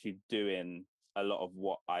I'm actually doing a lot of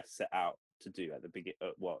what I set out to do at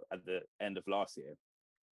the end of last year.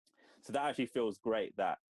 So that actually feels great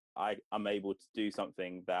that I'm able to do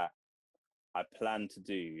something that I plan to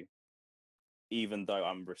do, even though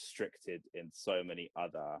I'm restricted in so many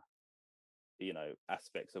other,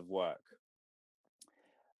 aspects of work.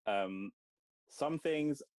 Some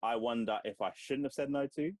things I wonder if I shouldn't have said no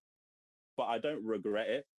to, but I don't regret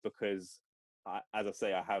it because, as I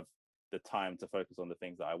say, I have the time to focus on the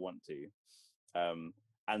things that I want to.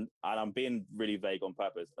 And I'm being really vague on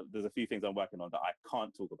purpose. There's a few things I'm working on that I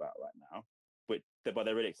can't talk about right now, but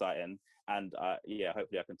they're really exciting. And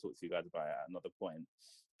hopefully I can talk to you guys about it at another point.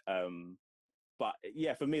 But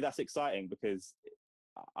yeah, for me, that's exciting because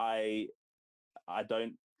I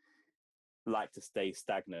don't like to stay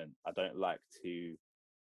stagnant. I don't like to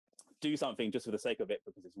do something just for the sake of it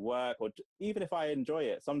because it's work, or even if I enjoy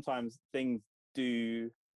it, sometimes things do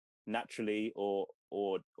naturally or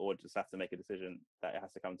just have to make a decision that it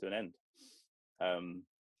has to come to an end.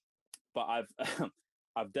 But I've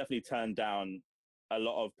I've definitely turned down a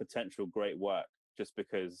lot of potential great work just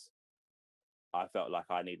because I felt like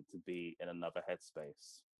I needed to be in another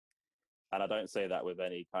headspace. And I don't say that with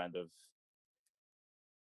any kind of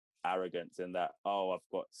arrogance in that, I've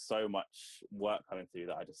got so much work coming through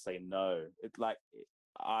that I just say no. It's like,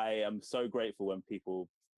 I am so grateful when people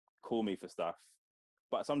call me for stuff,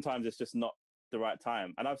 but sometimes it's just not the right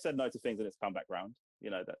time. And I've said no to things and it's come back round,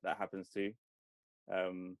 that happens too,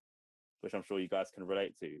 which I'm sure you guys can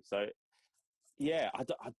relate to. So yeah, I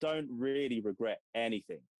don't really regret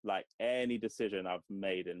anything, like any decision I've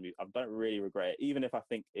made, and I don't really regret it, even if I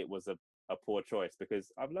think it was a poor choice,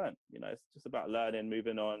 because I've learned, it's just about learning,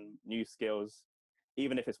 moving on, new skills,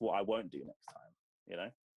 even if it's what I won't do next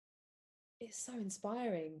time. It's so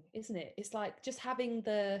inspiring, isn't it? It's like just having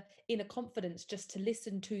the inner confidence just to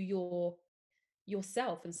listen to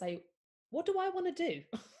yourself and say, what do I want to do?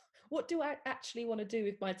 What do I actually want to do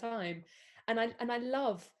with my time? And I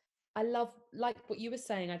love like what you were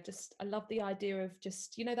saying. I love the idea of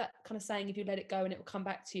just, that kind of saying, if you let it go and it will come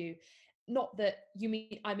back to you. Not that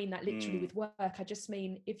I mean that literally with work. I just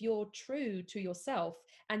mean if you're true to yourself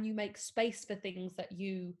and you make space for things that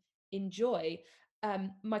you enjoy.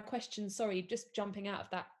 My question, sorry, just jumping out of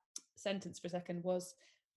that sentence for a second, was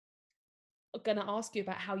going to ask you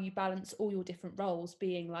about how you balance all your different roles,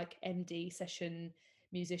 being like MD, session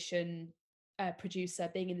musician, producer,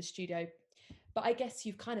 being in the studio. But I guess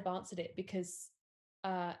you've kind of answered it, because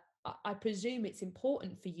I presume it's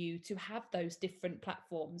important for you to have those different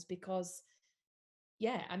platforms, because,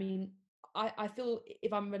 yeah, I mean, I feel,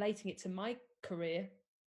 if I'm relating it to my career,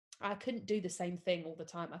 I couldn't do the same thing all the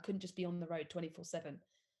time. I couldn't just be on the road 24/7.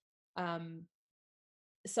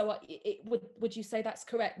 So would you say that's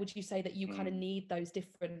correct? Would you say that you kind of need those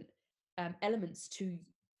different elements to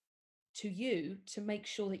you to make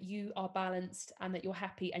sure that you are balanced and that you're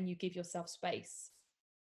happy and you give yourself space?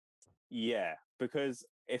 Yeah, because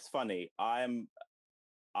it's funny. I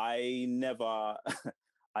never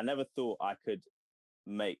I never thought I could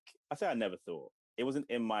make, I say I never thought. It wasn't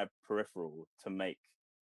in my peripheral to make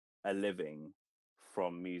a living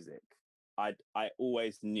from music. I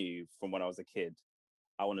always knew from when I was a kid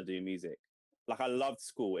I want to do music. Like, I loved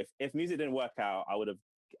school. If music didn't work out, I would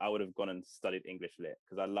have gone and studied English lit,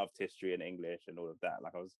 because I loved history and English and all of that.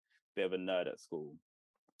 Like, I was a bit of a nerd at school.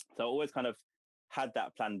 So I always kind of had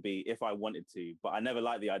that plan B if I wanted to, but I never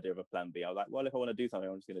liked the idea of a plan B. I was like, well, if I want to do something,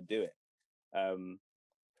 I'm just going to do it.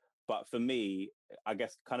 But for me, I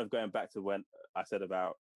guess, kind of going back to when I said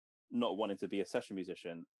about not wanting to be a session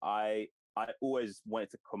musician, I always wanted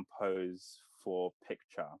to compose for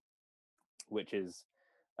picture, which is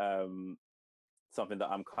something that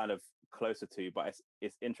I'm kind of closer to. But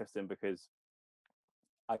it's interesting because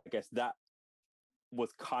I guess that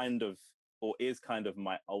was kind of, or is kind of,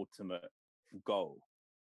 my ultimate goal,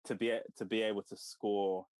 to be able to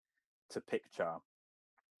score to picture,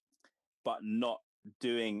 but not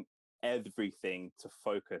doing everything to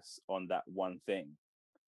focus on that one thing.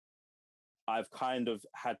 I've kind of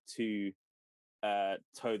had to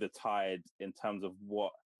toe the tide in terms of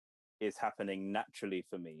what is happening naturally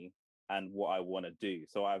for me and what I want to do.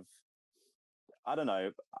 So I don't know,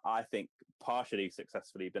 I think partially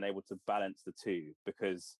successfully been able to balance the two,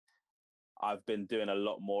 because I've been doing a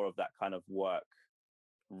lot more of that kind of work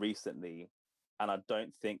recently, and I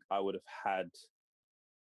don't think I would have had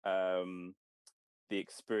the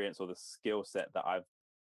experience or the skill set that I've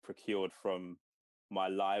procured from my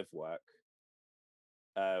live work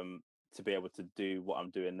to be able to do what I'm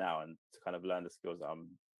doing now, and to kind of learn the skills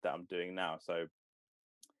that I'm doing now. So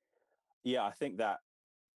yeah, I think that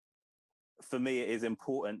for me it is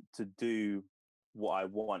important to do what I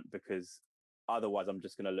want, because otherwise I'm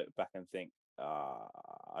just going to look back and think,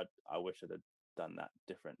 I wish I'd have done that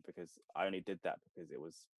different, because I only did that because it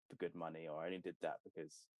was for good money, or I only did that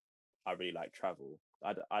because I really like travel.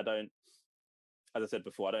 I don't, as I said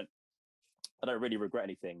before, I don't really regret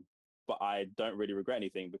anything, but I don't really regret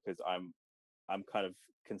anything because I'm kind of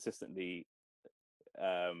consistently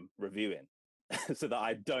reviewing so that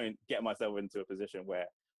I don't get myself into a position where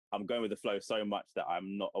I'm going with the flow so much that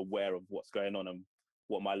I'm not aware of what's going on and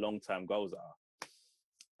what my long-term goals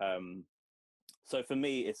are. So for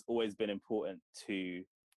me, it's always been important to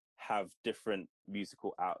have different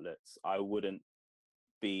musical outlets. I wouldn't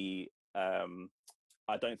be,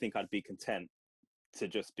 I don't think I'd be content to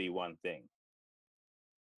just be one thing.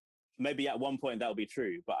 Maybe at one point that'll be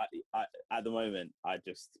true, but at the moment, I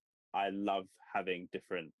love having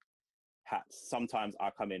different hats. Sometimes I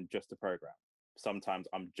come in just to program. Sometimes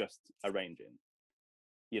I'm just arranging.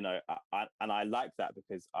 You know, and I like that,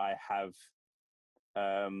 because I have,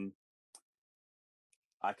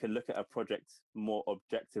 I can look at a project more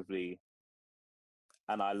objectively,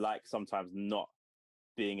 and I like sometimes not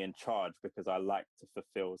being in charge, because I like to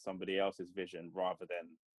fulfill somebody else's vision rather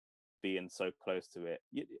than being so close to it.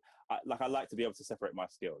 I like to be able to separate my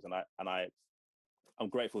skills, and I'm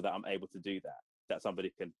grateful that I'm able to do that. That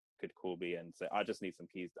somebody could call me and say, I just need some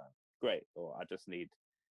keys done. Great. Or I just need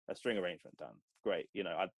a string arrangement done. Great. You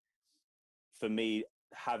know, for me,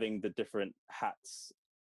 having the different hats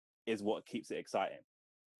is what keeps it exciting.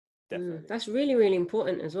 Definitely. That's really, really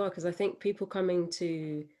important as well, because I think people coming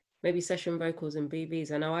to maybe session vocals and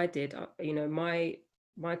BBs, I know I did, you know, my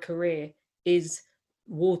career is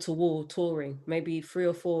wall to wall touring, maybe 3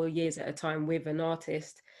 or 4 years at a time with an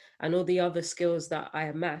artist, and all the other skills that I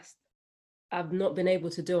amassed, I've not been able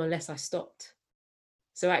to do unless I stopped.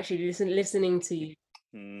 So actually listening to you,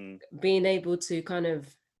 being able to kind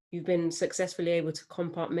of, you've been successfully able to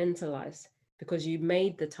compartmentalize because you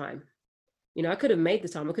made the time. You know, I could have made the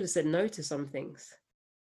time. I could have said no to some things,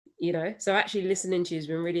 you know. So actually listening to you has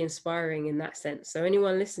been really inspiring in that sense. So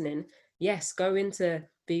anyone listening, yes, go into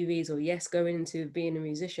BVs, or yes, go into being a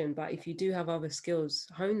musician. But if you do have other skills,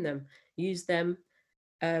 hone them, use them,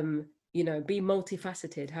 you know, be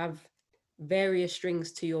multifaceted, have various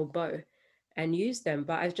strings to your bow and use them.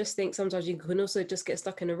 But I just think sometimes you can also just get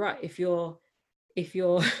stuck in a rut if you're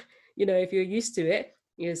you know, if you're used to it,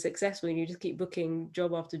 you're successful and you just keep booking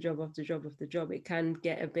job after job after job after job, it can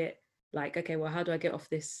get a bit like, okay, well, how do I get off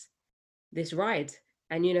this ride?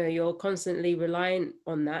 And you're constantly reliant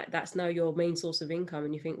on that. That's now your main source of income,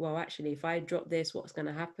 and you think, well, actually, if I drop this, what's going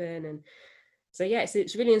to happen? And so yeah,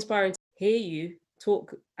 it's really inspiring to hear you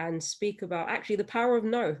talk and speak about actually the power of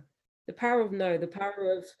no, the power of no, the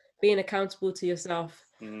power of being accountable to yourself,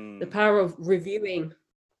 the power of reviewing,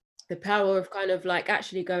 the power of kind of like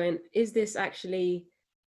actually going, is this actually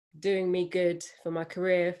doing me good for my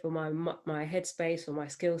career, for my headspace, for my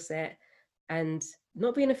skill set, and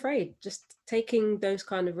not being afraid, just taking those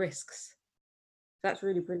kind of risks. That's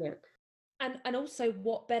really brilliant. And also,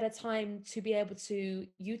 what better time to be able to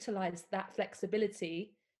utilize that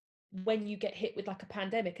flexibility when you get hit with like a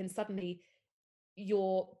pandemic and suddenly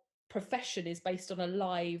your profession is based on a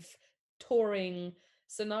live touring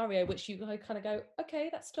scenario, which you kind of go, okay,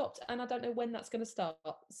 that stopped and I don't know when that's going to start,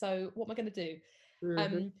 so what am I going to do?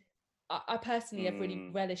 Mm-hmm. I personally have really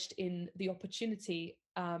relished in the opportunity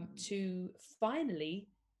to finally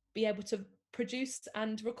be able to produce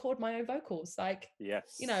and record my own vocals, like,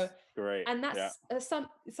 Yes, great. and that's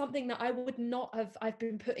something that I would not have. I've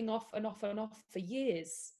been putting off and off and off for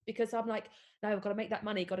years because I'm like, no, I've got to make that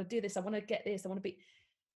money, got to do this, I want to get this, I want to be.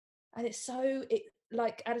 And it's so, it,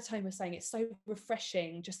 like Adatone was saying, it's so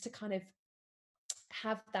refreshing just to kind of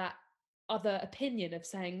have that other opinion of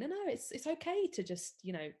saying, no, it's okay to just,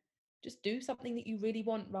 just do something that you really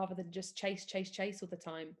want rather than just chase all the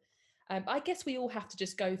time. I guess we all have to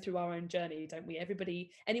just go through our own journey, don't we?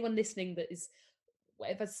 Everybody, anyone listening that is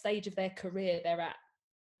whatever stage of their career they're at,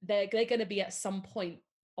 they're going to be at some point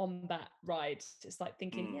on that ride. It's like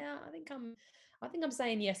thinking, yeah, I think I'm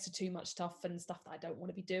saying yes to too much stuff and stuff that I don't want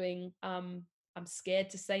to be doing. I'm scared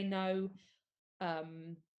to say no.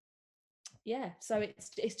 Yeah, so it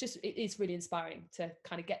is really inspiring to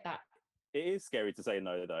kind of get that. It is scary to say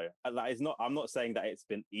no, though. Like, it's not. I'm not saying that it's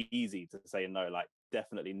been easy to say no. Like,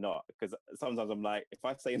 definitely not. Because sometimes I'm like, if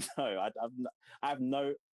I say no, I have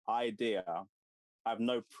no idea. I have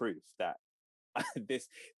no proof that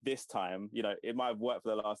this time, it might have worked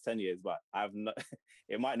for the last 10 years, but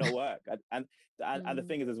it might not work. And the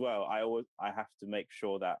thing is as well, I have to make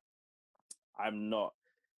sure that I'm not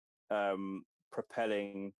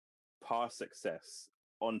propelling past success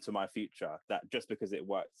onto my future, that just because it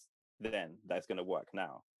works then, that's going to work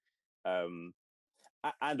now.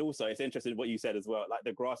 And also, it's interesting what you said as well, like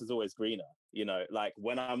the grass is always greener, like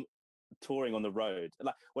when I'm touring on the road,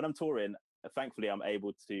 like when I'm touring, thankfully I'm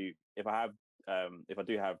able to, if I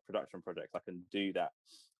do have production projects, I can do that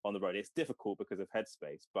on the road. It's difficult because of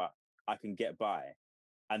headspace, but I can get by.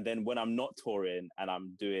 And then when I'm not touring and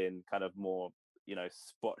I'm doing kind of more,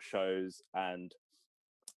 spot shows and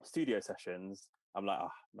studio sessions, I'm like, oh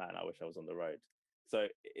man, I wish I was on the road. So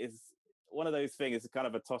it's one of those things. It's kind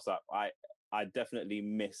of a toss up. I definitely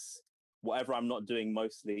miss whatever I'm not doing.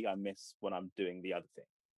 Mostly I miss when I'm doing the other thing.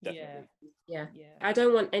 Definitely. Yeah. I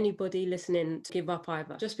don't want anybody listening to give up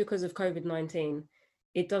either. Just because of COVID-19,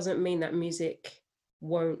 it doesn't mean that music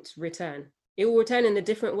won't return. It will return in a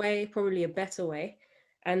different way, probably a better way.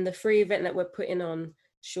 And the free event that we're putting on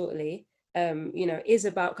shortly, is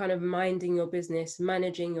about kind of minding your business,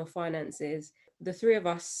 managing your finances. The three of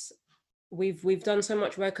us, we've done so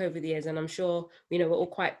much work over the years, and I'm sure, we're all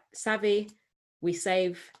quite savvy. We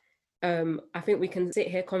save. I think we can sit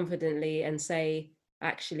here confidently and say,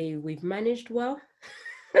 actually, we've managed well.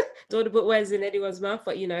 Don't want to put words in anyone's mouth,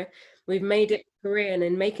 but we've made it a career, and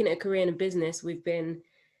in making it a career and a business, we've been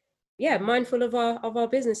mindful of our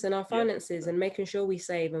business and our finances, and making sure we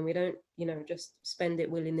save and we don't just spend it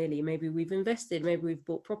willy-nilly. Maybe we've invested, maybe we've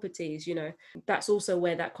bought properties. That's also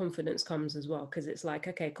where that confidence comes as well, because it's like,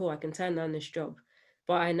 okay, cool, I can turn down this job,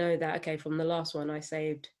 but I know that, okay, from the last one I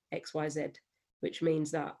saved XYZ, which means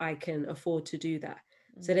that I can afford to do that.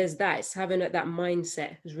 So there's that. It's having that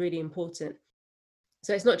mindset is really important.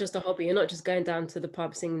 So it's not just a hobby. You're not just going down to the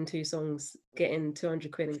pub, singing 2 songs, getting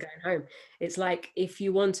 200 quid and going home. It's like, if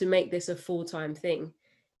you want to make this a full-time thing,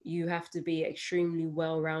 you have to be extremely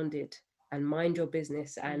well-rounded and mind your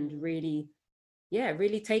business and really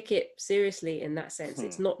take it seriously in that sense.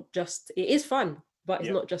 It's not just, it is fun, but it's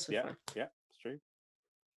not just for fun. Yeah, it's true.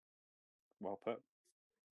 Well put.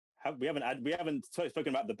 We haven't spoken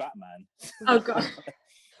about the Batman. Oh God.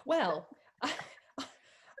 Well,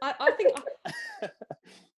 I think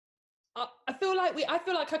I feel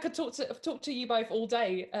like I could talk to you both all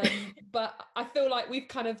day, but I feel like we've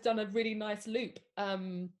kind of done a really nice loop.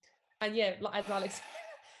 And yeah, like as Alex,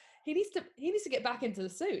 he needs to get back into the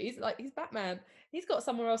suit. He's Batman. He's got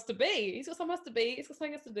somewhere else to be. He's got something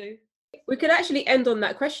else to do. We could actually end on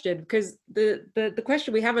that question, because the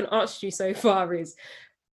question we haven't asked you so far is,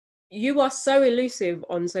 you are so elusive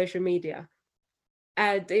on social media.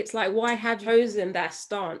 And it's like, why have you chosen that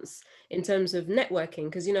stance in terms of networking?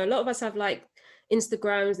 Because, you know, a lot of us have like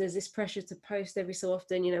Instagrams, there's this pressure to post every so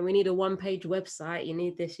often. You know, we need a one-page website, you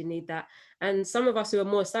need this, you need that. And some of us who are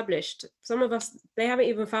more established, some of us, they haven't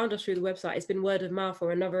even found us through the website. It's been word of mouth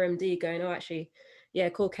or another MD going, oh, actually, yeah,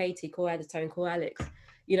 call Katie, call Aditone, call Alex.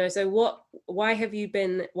 You know, so why have you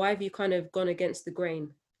kind of gone against the grain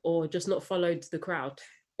or just not followed the crowd?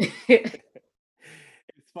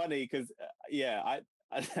 It's funny because yeah, I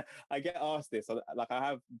I get asked this. Like I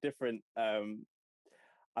have different.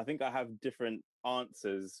 I think I have different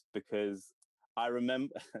answers because I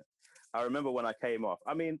remember. I remember when I came off.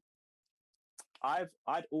 I mean, I'd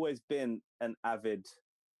always been an avid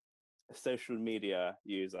social media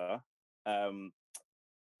user. Um,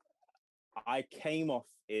 I came off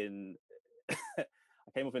in I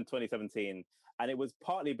came off in 2017, and it was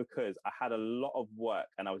partly because I had a lot of work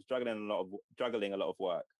and I was juggling a lot of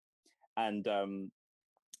work, and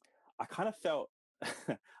I kind of felt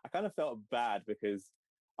I kind of felt bad because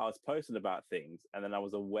I was posting about things, and then I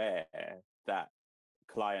was aware that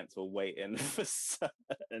clients were waiting for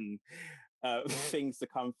certain things to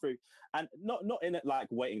come through, and not in it like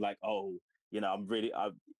waiting like, oh, you know,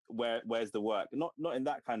 where's the work, not in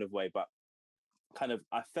that kind of way, but kind of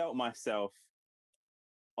I felt myself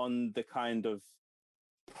on the kind of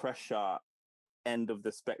pressure end of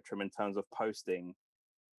the spectrum in terms of posting.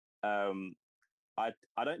 um I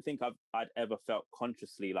don't think I'd ever felt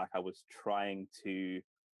consciously like I was trying to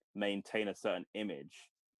maintain a certain image,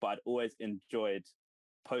 but I'd always enjoyed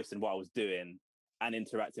posting what I was doing and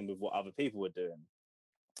interacting with what other people were doing.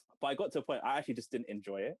 But I got to a point I actually just didn't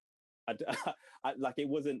enjoy it. I, like it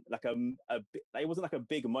wasn't like it wasn't like a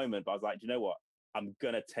big moment, but I was like, you know what? I'm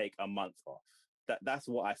gonna take a month off. That's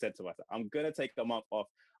what I said to myself. I'm gonna take a month off.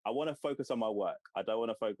 I want to focus on my work. I don't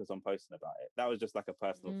want to focus on posting about it. That was just like a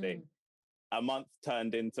personal thing. A month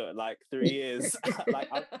turned into like 3 years. like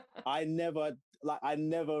I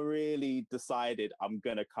never really decided I'm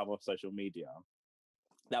gonna come off social media.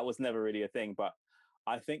 That was never really a thing. But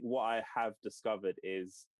I think what I have discovered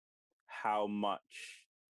is how much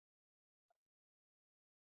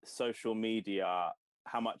social media,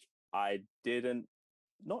 how much I didn't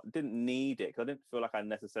need it, because I didn't feel like I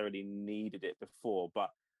necessarily needed it before, but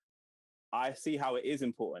I see how it is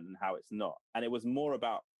important and how it's not. And it was more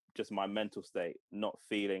about just my mental state, not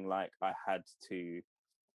feeling like I had to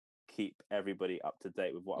keep everybody up to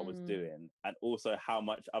date with what I was doing, and also how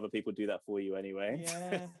much other people do that for you anyway.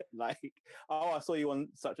 Yeah. Like, oh, I saw you on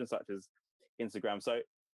such and such as Instagram. So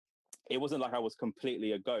it wasn't like I was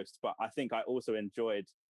completely a ghost, but I think I also enjoyed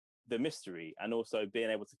the mystery and also being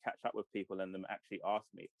able to catch up with people and them actually ask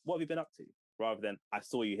me, what have you been up to? Rather than, I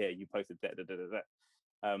saw you here, you posted da da da da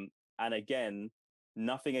da. And again,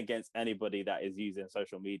 nothing against anybody that is using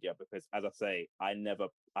social media, because as I say, I never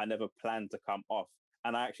plan to come off,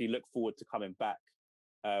 and I actually look forward to coming back.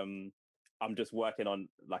 I'm just working on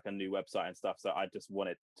like a new website and stuff, so I just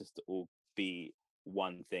want it just to all be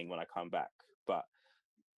one thing when I come back. But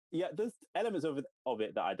yeah, there's elements of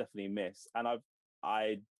it that I definitely miss, and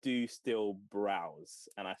I do still browse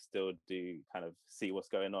and I still do kind of see what's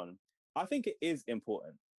going on. I think it is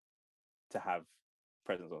important to have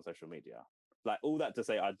presence on social media. Like, all that to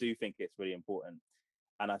say, I do think it's really important,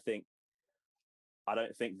 and I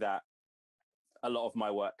don't think that a lot of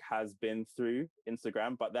my work has been through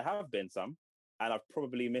Instagram, but there have been some, and I've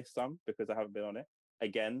probably missed some because I haven't been on it.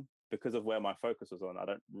 Again, because of where my focus was on, I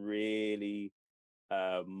don't really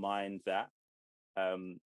mind that.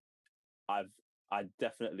 Um, I've I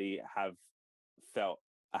definitely have felt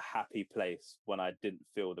a happy place when I didn't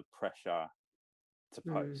feel the pressure to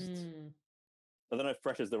post. I don't know if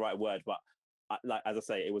pressure is the right word, but like, as I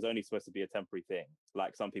say, it was only supposed to be a temporary thing.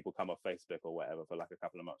 Like, some people come off Facebook or whatever for like a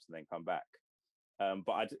couple of months and then come back.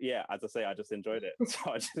 But yeah, as I say, I just enjoyed it,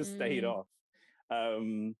 so I just stayed off.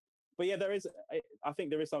 But yeah, I think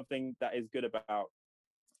there is something that is good about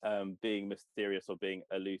being mysterious or being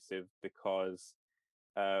elusive, because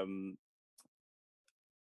I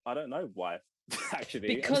don't know why.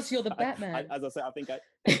 Actually, Because you're the Batman. as I say, I think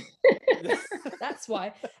That's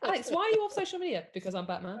why. Alex, why are you off social media? Because I'm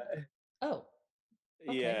Batman. Oh,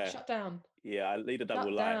 okay. Yeah, Shut down. yeah, I lead a double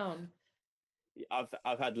Shut life. down.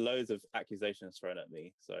 I've had loads of accusations thrown at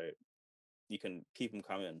me, so you can keep them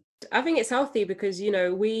coming. I think it's healthy because, you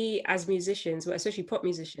know, we as musicians, well, especially pop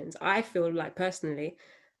musicians, I feel like personally,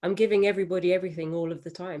 I'm giving everybody everything all of the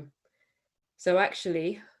time. So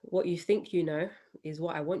actually, what you think you know is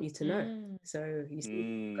what I want you to know. So you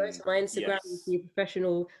see, go to my Instagram, you Yes. see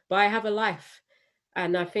professional, but I have a life.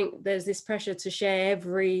 And I think there's this pressure to share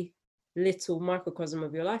little microcosm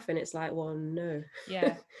of your life, and it's like, well, no.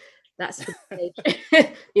 Yeah. That's for the stage.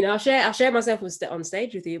 You know, I'll share myself on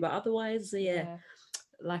stage with you, but otherwise, yeah,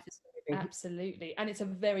 life is living. Absolutely. And it's a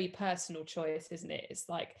very personal choice, isn't it? It's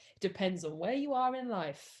like, depends on where you are in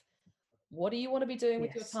life. What do you want to be doing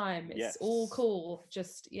with your Yes. time? It's Yes. all cool.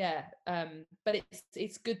 Just, yeah. But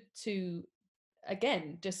it's good to,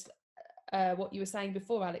 again, just what you were saying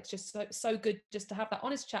before, Alex, just so good just to have that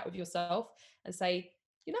honest chat with yourself and say,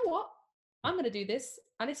 you know what, I'm going to do this,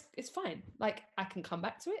 and it's fine. Like, I can come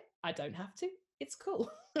back to it. I don't have to. It's cool.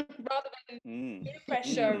 Rather than peer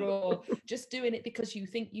pressure Mm. or just doing it because you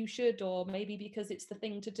think you should, or maybe because it's the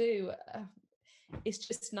thing to do. It's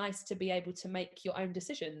just nice to be able to make your own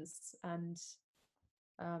decisions and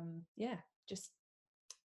yeah, just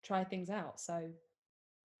try things out. So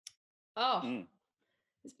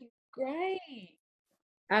it's been great.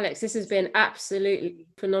 Alex, this has been absolutely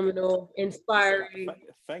phenomenal, inspiring.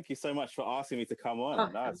 Thank you so much for asking me to come on. Oh,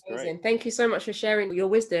 That's amazing. great. Thank you so much for sharing your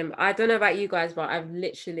wisdom. I don't know about you guys, but I've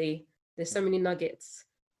literally, there's so many nuggets.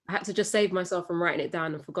 I had to just save myself from writing it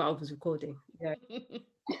down and forgot I was recording. Yeah.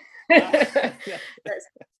 Let's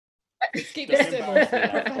keep Just this civil,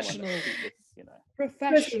 professional.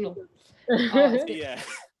 Professional. Oh, it's been Yeah.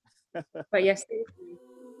 But yes,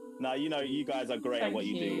 No, you guys are great at what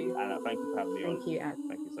you do, and thank you for having me on. thank you, Ad.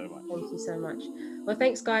 Thank you so much. Thank you so much. Well,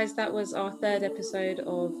 thanks, guys. That was our third episode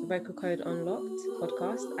of the Vocal Code Unlocked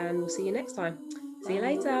podcast, and we'll see you next time. See you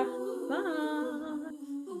later. Bye.